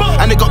coat.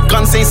 And they got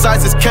guns same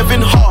size as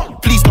Kevin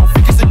Hart. Please don't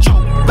think it's a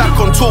joke. Back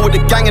on tour with the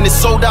gang and it's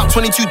sold out.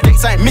 22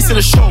 dates, I ain't missing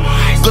a show.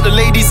 Got the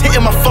ladies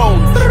hitting my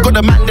phone, got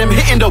the man them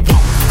hitting the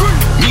wall.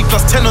 Me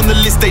plus 10 on the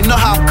list, they know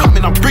how I'm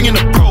coming, I'm bringing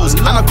the bros.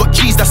 And I got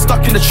G's that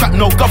stuck in the trap,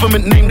 no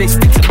government name, they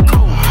stick to the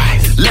code.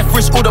 Left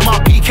wrist, order my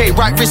PK,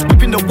 right wrist,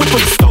 whipping the whip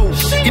on the stove.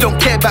 He don't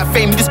care about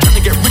fame, he just trying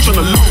to get rich on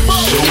the low.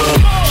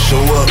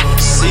 Show up,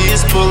 see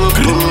us pull up,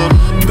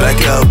 back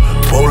out,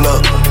 pull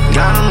up.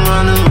 Got him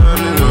running,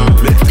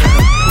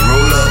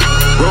 roll up,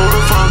 roll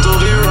the front to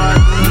the right.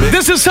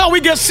 This is how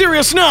we get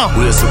serious now.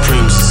 We're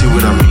supreme, see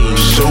what I mean.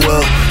 Show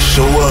up,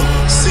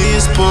 see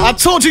us pull up. I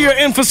told you you're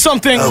in for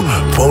something.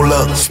 Pull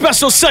up.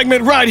 Special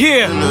segment right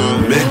here.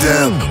 Mid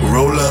down,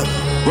 roll up,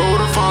 roll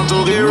the front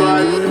to the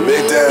right.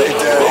 Mid down,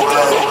 roll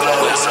up.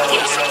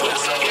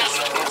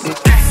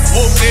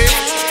 Whooped it,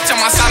 tell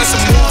my side it's a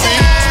movie.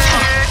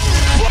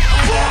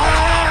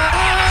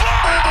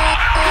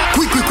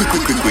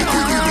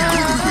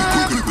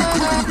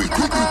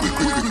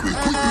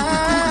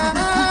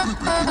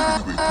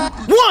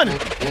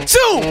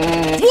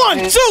 One,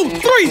 two,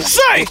 three,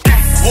 say.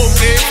 Whooped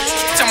it,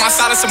 tell my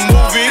side it's a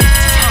movie.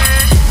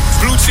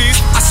 Blue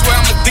cheese, I swear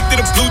I'm addicted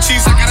to blue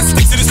cheese. I gotta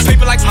stick to this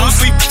paper like blue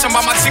sleep. Talking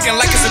about my chicken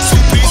like it's a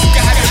two-piece. You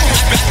can have your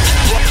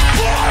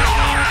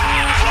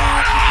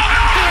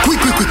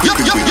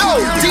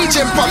Yo,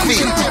 DJ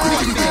Puffy.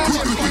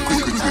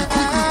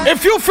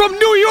 If you're from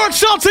New York,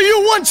 shout to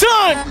you one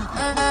time.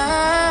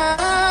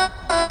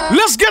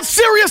 Let's get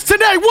serious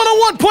today.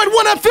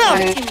 101.1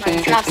 FM.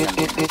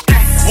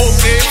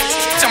 Whooped it,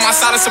 tell my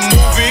side it's a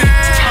movie.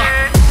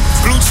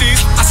 Blue cheese,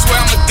 I swear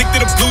I'm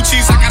addicted to blue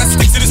cheese. I gotta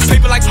stick to this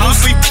paper like blue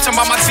sleep. Talking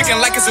about my chicken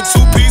like it's a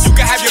two-piece. You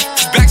can have your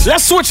back.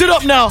 Let's switch it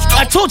up now.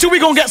 I told you we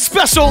gonna get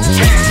special.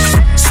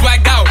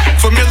 Swagged out,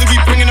 familiar, we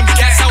bringing them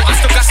gas out. I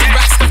still got some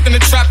racks stuffed in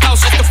the trap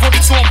house. Off the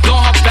 42, I'm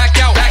blowing her back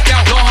out.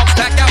 Blowing her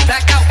back out.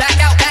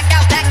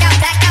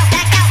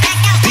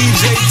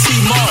 DJ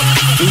T-Mark,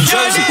 New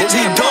Jersey, what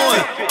we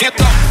doing? Get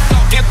up.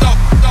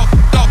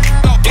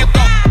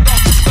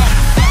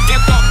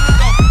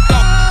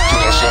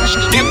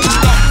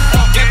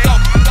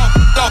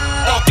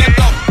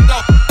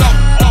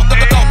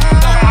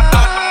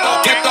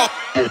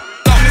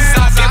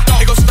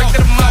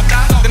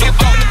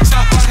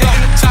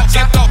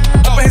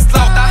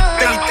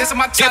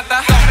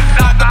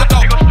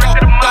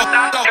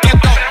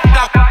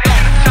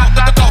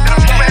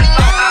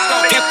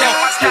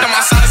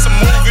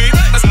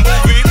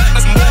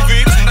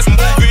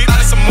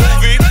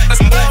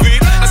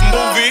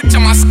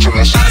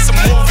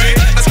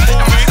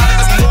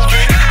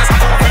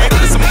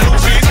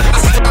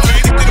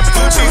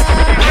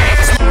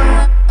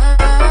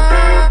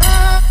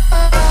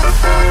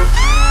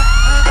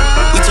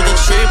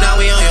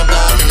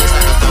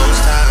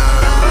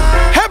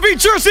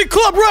 Jersey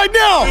Club right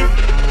now.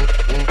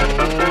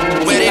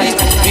 Where they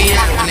be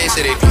at when they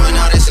say they doing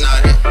all this and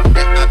all that?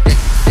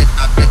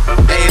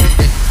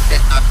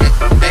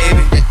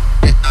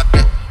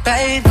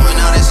 Baby, doing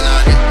all this and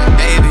all that.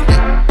 Baby.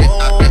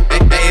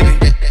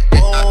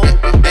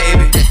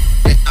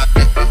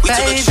 We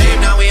took a trip,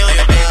 now we on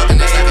your bed,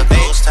 and it's like a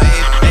ghost town.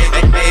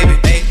 Baby.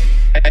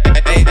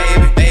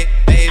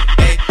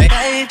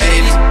 And they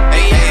say they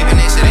paying all this and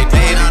all that.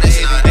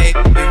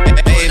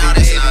 Paying all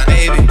this and all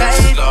that.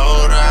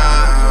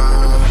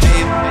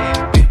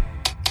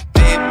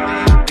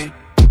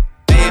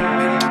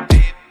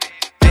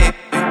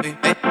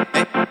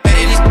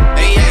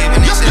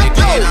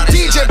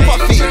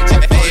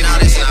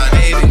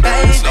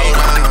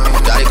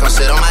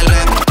 Slow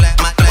down.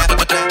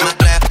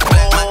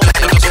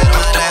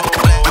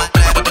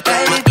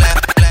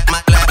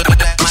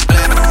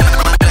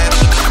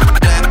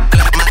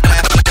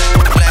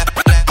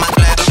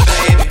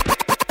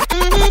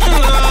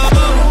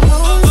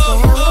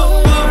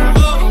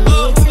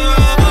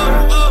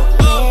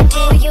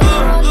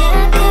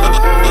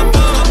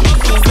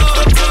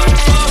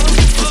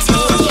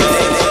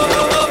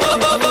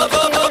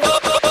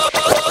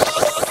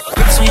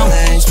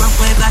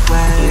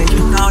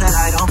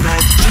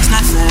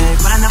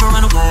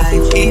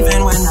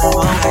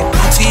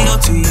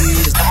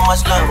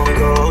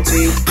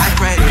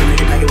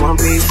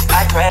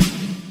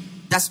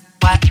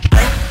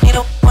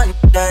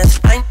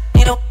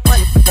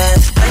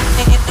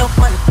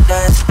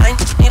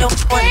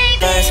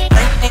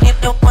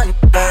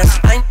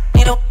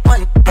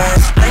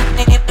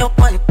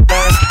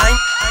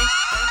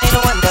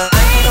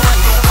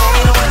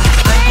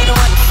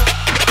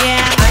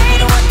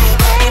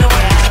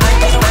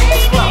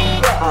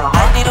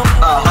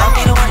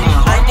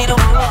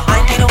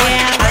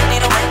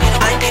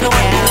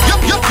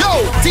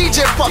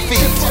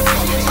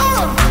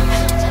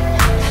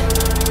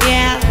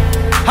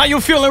 How you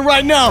feeling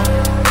right now?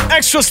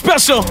 Extra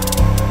special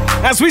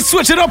as we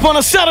switch it up on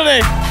a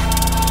Saturday.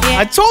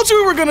 I told you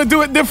we were gonna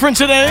do it different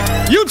today.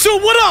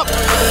 YouTube, what up?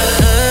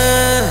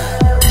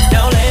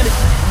 No limit.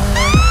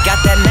 Got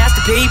that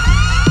masterpiece.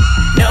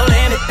 No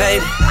limit,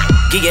 baby.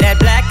 Give you that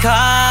black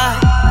car.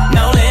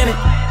 No limit.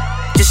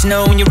 Just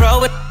know when you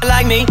roll with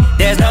like me,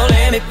 there's no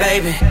limit,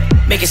 baby.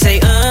 Make it say,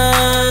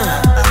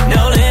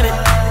 no limit.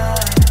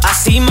 I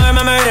See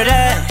murmur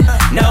that,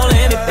 no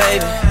limit,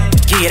 baby.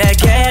 Get that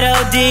ghetto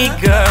D,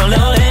 girl,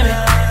 no limit.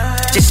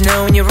 Just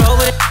know when you roll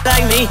with it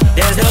like me,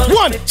 there's no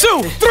limit.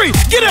 1, 2, 3,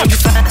 get up.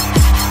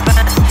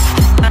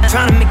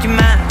 Tryna make you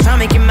mine, tryna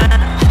make you mine.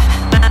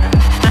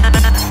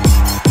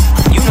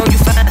 You know you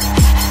fine.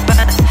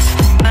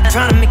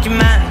 Tryna make you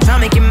mine,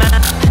 tryna make you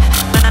mine.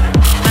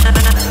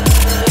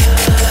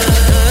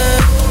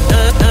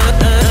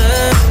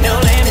 No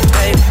limit,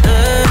 baby.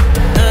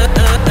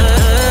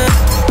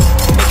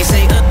 Make you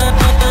say no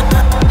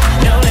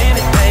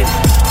limit, baby.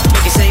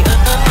 Make you say no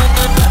limit,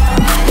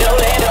 no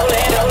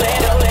limit, no limit,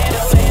 no limit,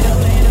 no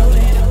limit, no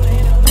limit.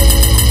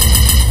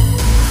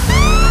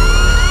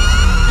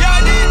 Yo,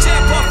 DJ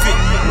Puffy.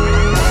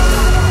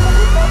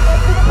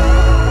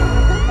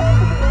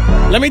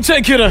 Let me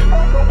take you to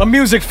a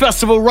music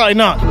festival right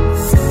now.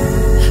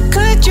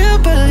 Could you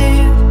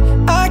believe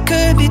I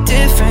could be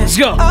different? Let's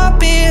go. I'll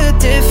be a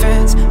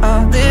difference.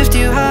 I'll lift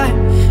you high.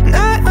 And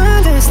I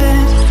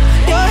understand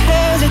your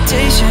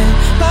hesitation,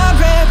 my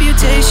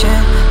reputation.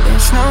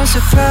 It's no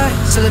surprise.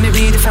 So let me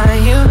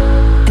redefine you.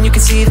 And you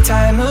can see the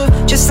time move,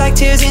 just like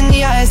tears in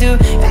the eyes do.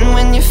 And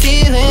when you're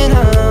feeling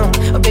alone,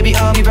 oh baby,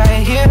 I'll be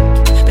right here.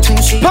 Between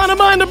the seas.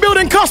 Panama in the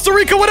building, Costa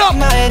Rica, what up?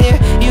 My dear,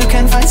 you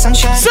can find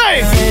sunshine.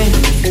 Say!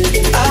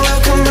 I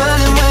will come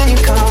running when you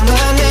call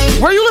my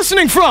name. Where are you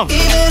listening from?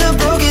 Even a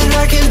broken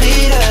heart can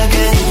beat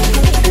again.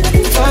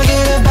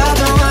 Forget about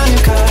the one who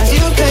caused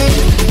you pain.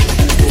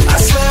 I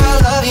swear I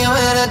love you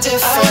in a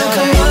different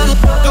way.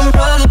 Come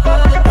running,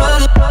 come running,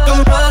 running,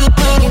 come running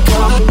when you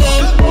call my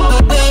name, my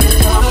name,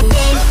 my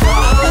name.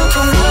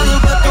 Come running,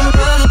 come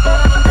running,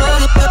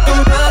 running,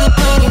 come running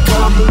when you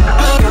call my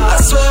name. I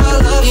swear I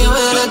love you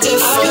in a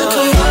different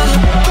way.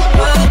 Come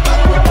running,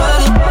 running,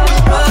 running,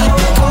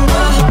 running, come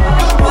running,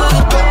 running,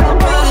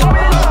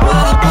 running,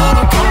 running when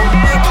you call my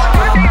name.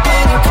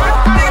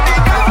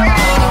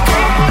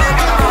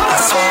 I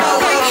swear I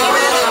love you in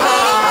a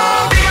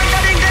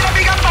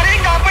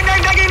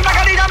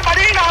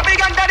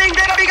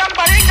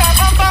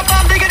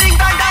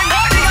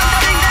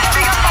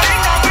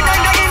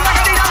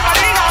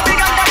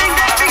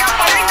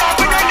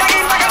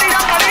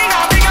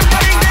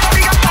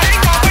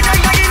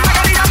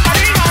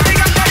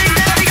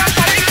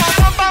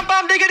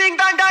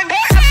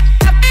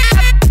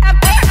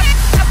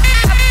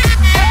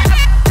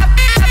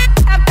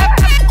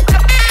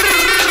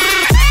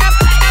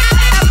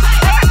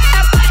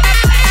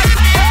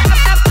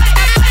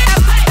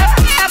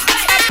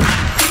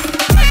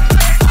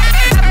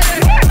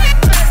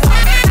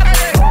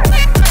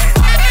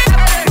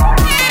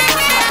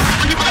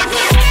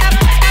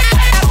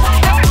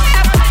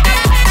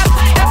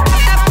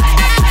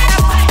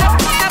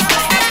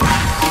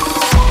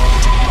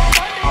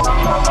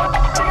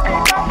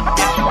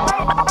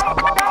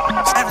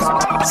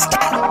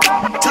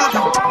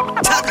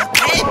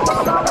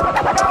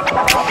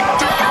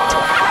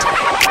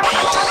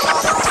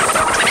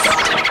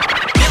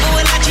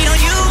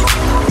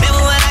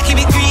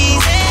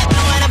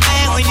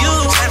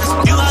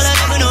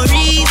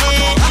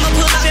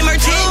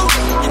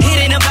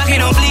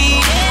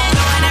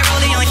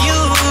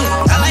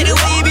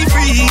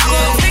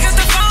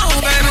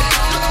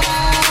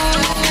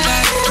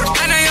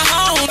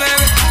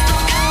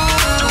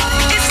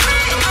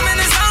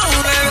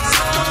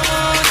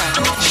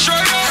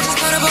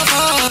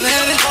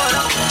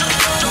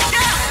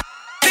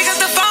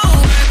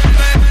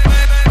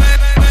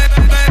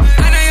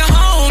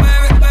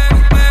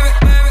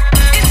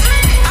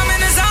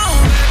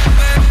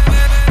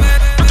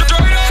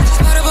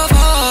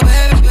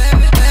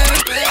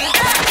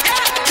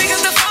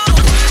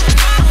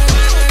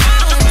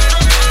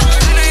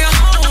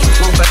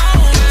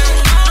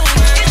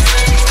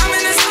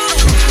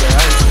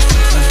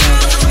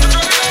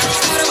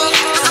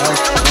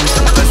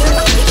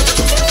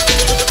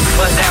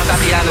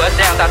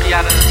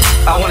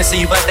I wanna see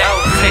you bust down,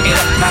 pick it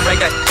up, not break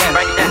that,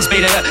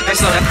 speed it up, then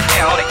slow that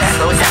down on it,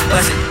 slow it down,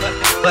 bust it,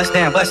 bust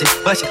down, bust it,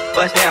 bust it,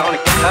 bust down on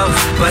it,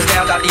 bust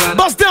down, top the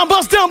bust down,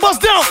 bust down,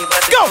 bust down,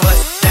 go!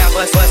 Bust down,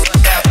 bust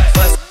down,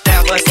 bust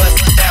down, bust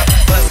down, bust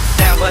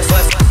down, bust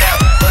down,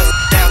 bust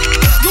down.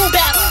 You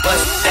back.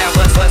 Bust down,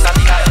 bust top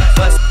the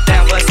bust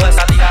down, bust top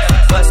the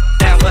bust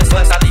down,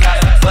 bust top the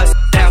bust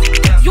down.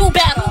 You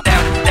back.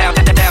 Down, down,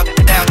 down, down,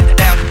 down,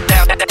 down,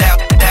 down,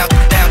 down, down,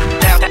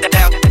 down, down,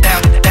 down,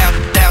 down,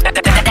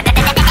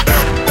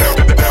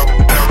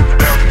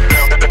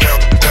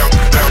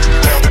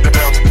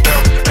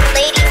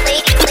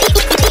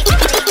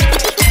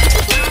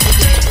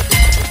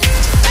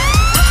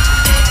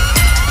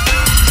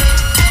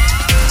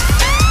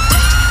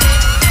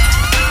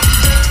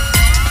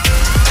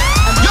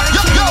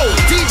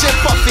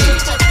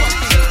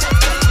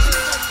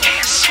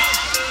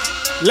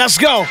 Let's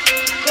go.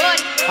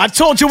 I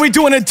told you we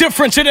doing it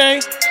different today.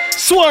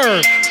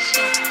 Swerve.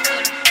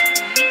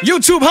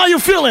 YouTube, how you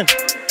feeling? 1,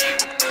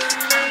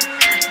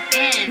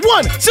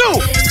 2.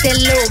 That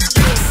little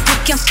bitch, you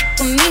can f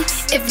with me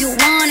if you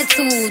wanted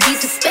to.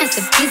 These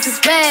expensive, these is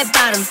red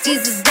bottoms,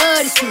 these is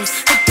dirty shoes.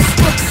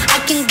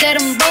 I can get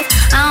them both.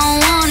 I don't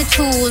wanna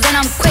choose, and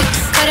I'm quick.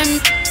 Cut them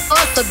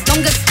off, so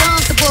don't get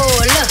comfortable.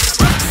 Look,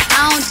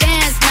 I don't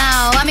dance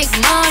now, I make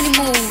money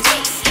move.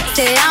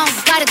 Say I don't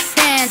gotta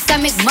dance, I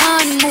make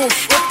money move.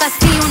 If I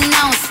see you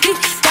now speak,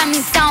 that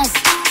means I don't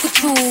f with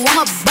you. I'm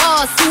a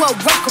boss, you a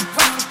worker,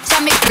 I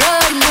make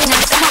blood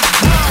moves. I'm a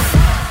boss,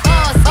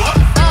 boss, boss,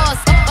 boss,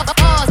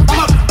 boss. I'm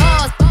a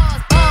boss, boss,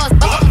 boss,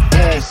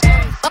 boss.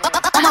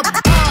 I'm a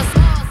boss,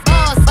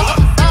 boss, boss,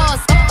 boss.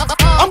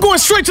 I'm going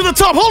straight to the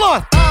top. Hold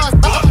on.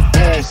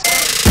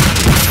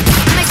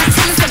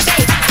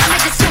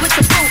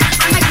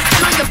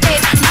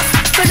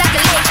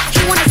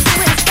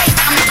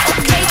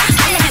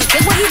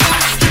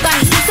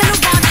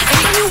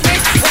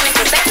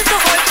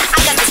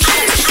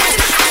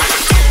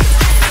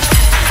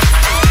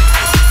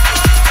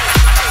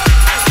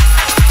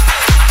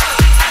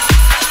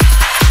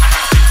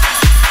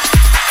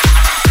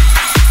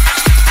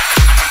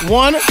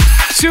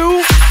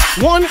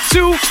 One,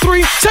 two,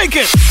 three, take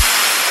it.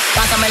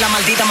 Pásame la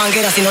maldita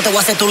manguera si no te voy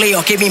a hacer tu lío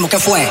aquí mismo, ¿qué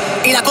fue?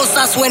 Y la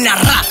cosa suena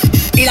ra,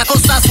 y la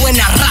cosa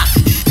suena ra,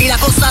 y la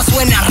cosa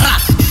suena ra,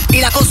 y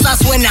la cosa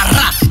suena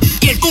ra,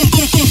 y el pum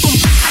pum pum pum.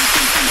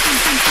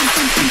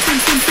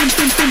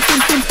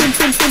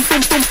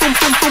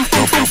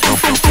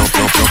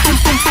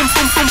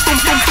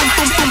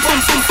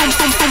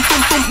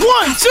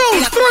 One,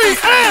 two, three,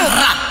 and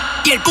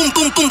y el pum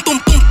pum pum pum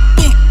pum.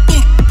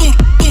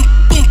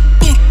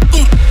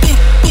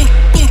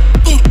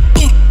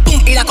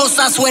 Y la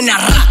cosa suena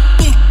ra.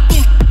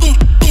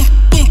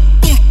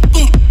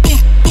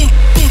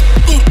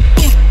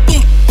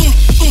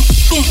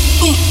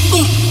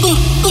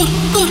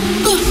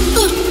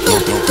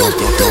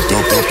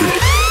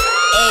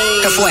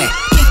 ¿Qué fue?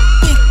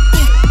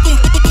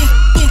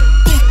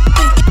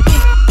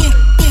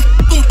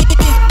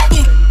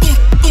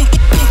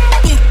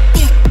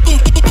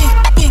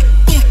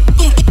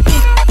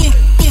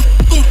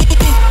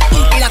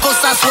 Y la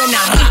cosa suena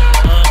ra.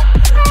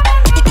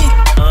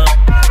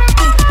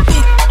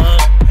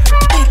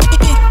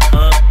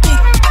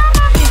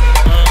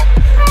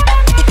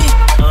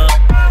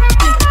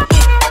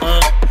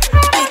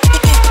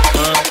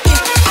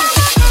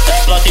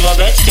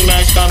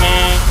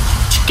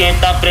 Quem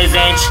tá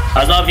presente,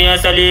 as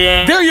novinhas ali,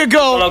 hein? There you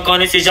go.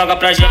 Colocando e se joga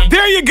pra gente.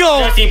 There you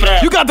go.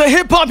 You got the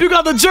hip hop, you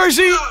got the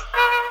jersey.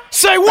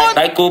 Say what?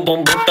 Vai com o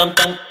bumbum tam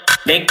tam,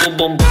 vem com o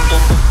bumbum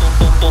tam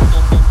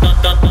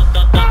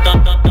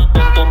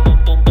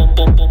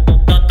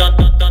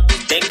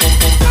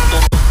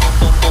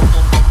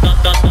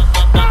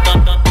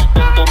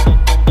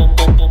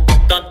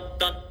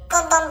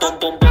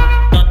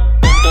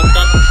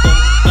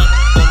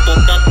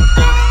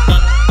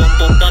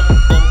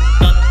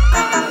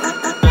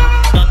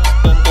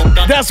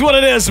That's what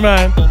it is,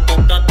 man.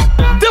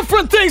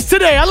 Different things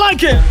today. I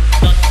like it.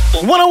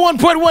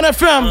 101.1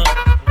 FM.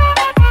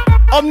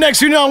 Up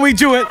next, you know how we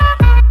do it.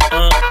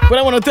 But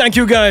I want to thank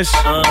you guys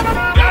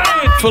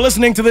for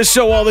listening to this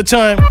show all the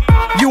time.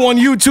 You on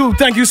YouTube,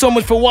 thank you so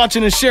much for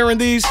watching and sharing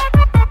these.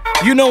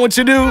 You know what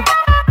to do.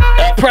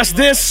 Press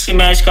this.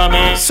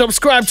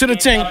 Subscribe to the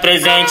thing.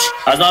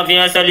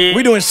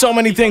 We're doing so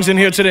many things in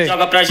here today.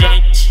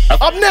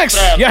 Up next,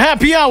 your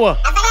happy hour.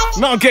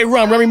 Mount Gay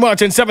Rum, Remy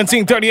Martin,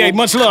 1738.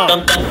 Much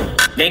love.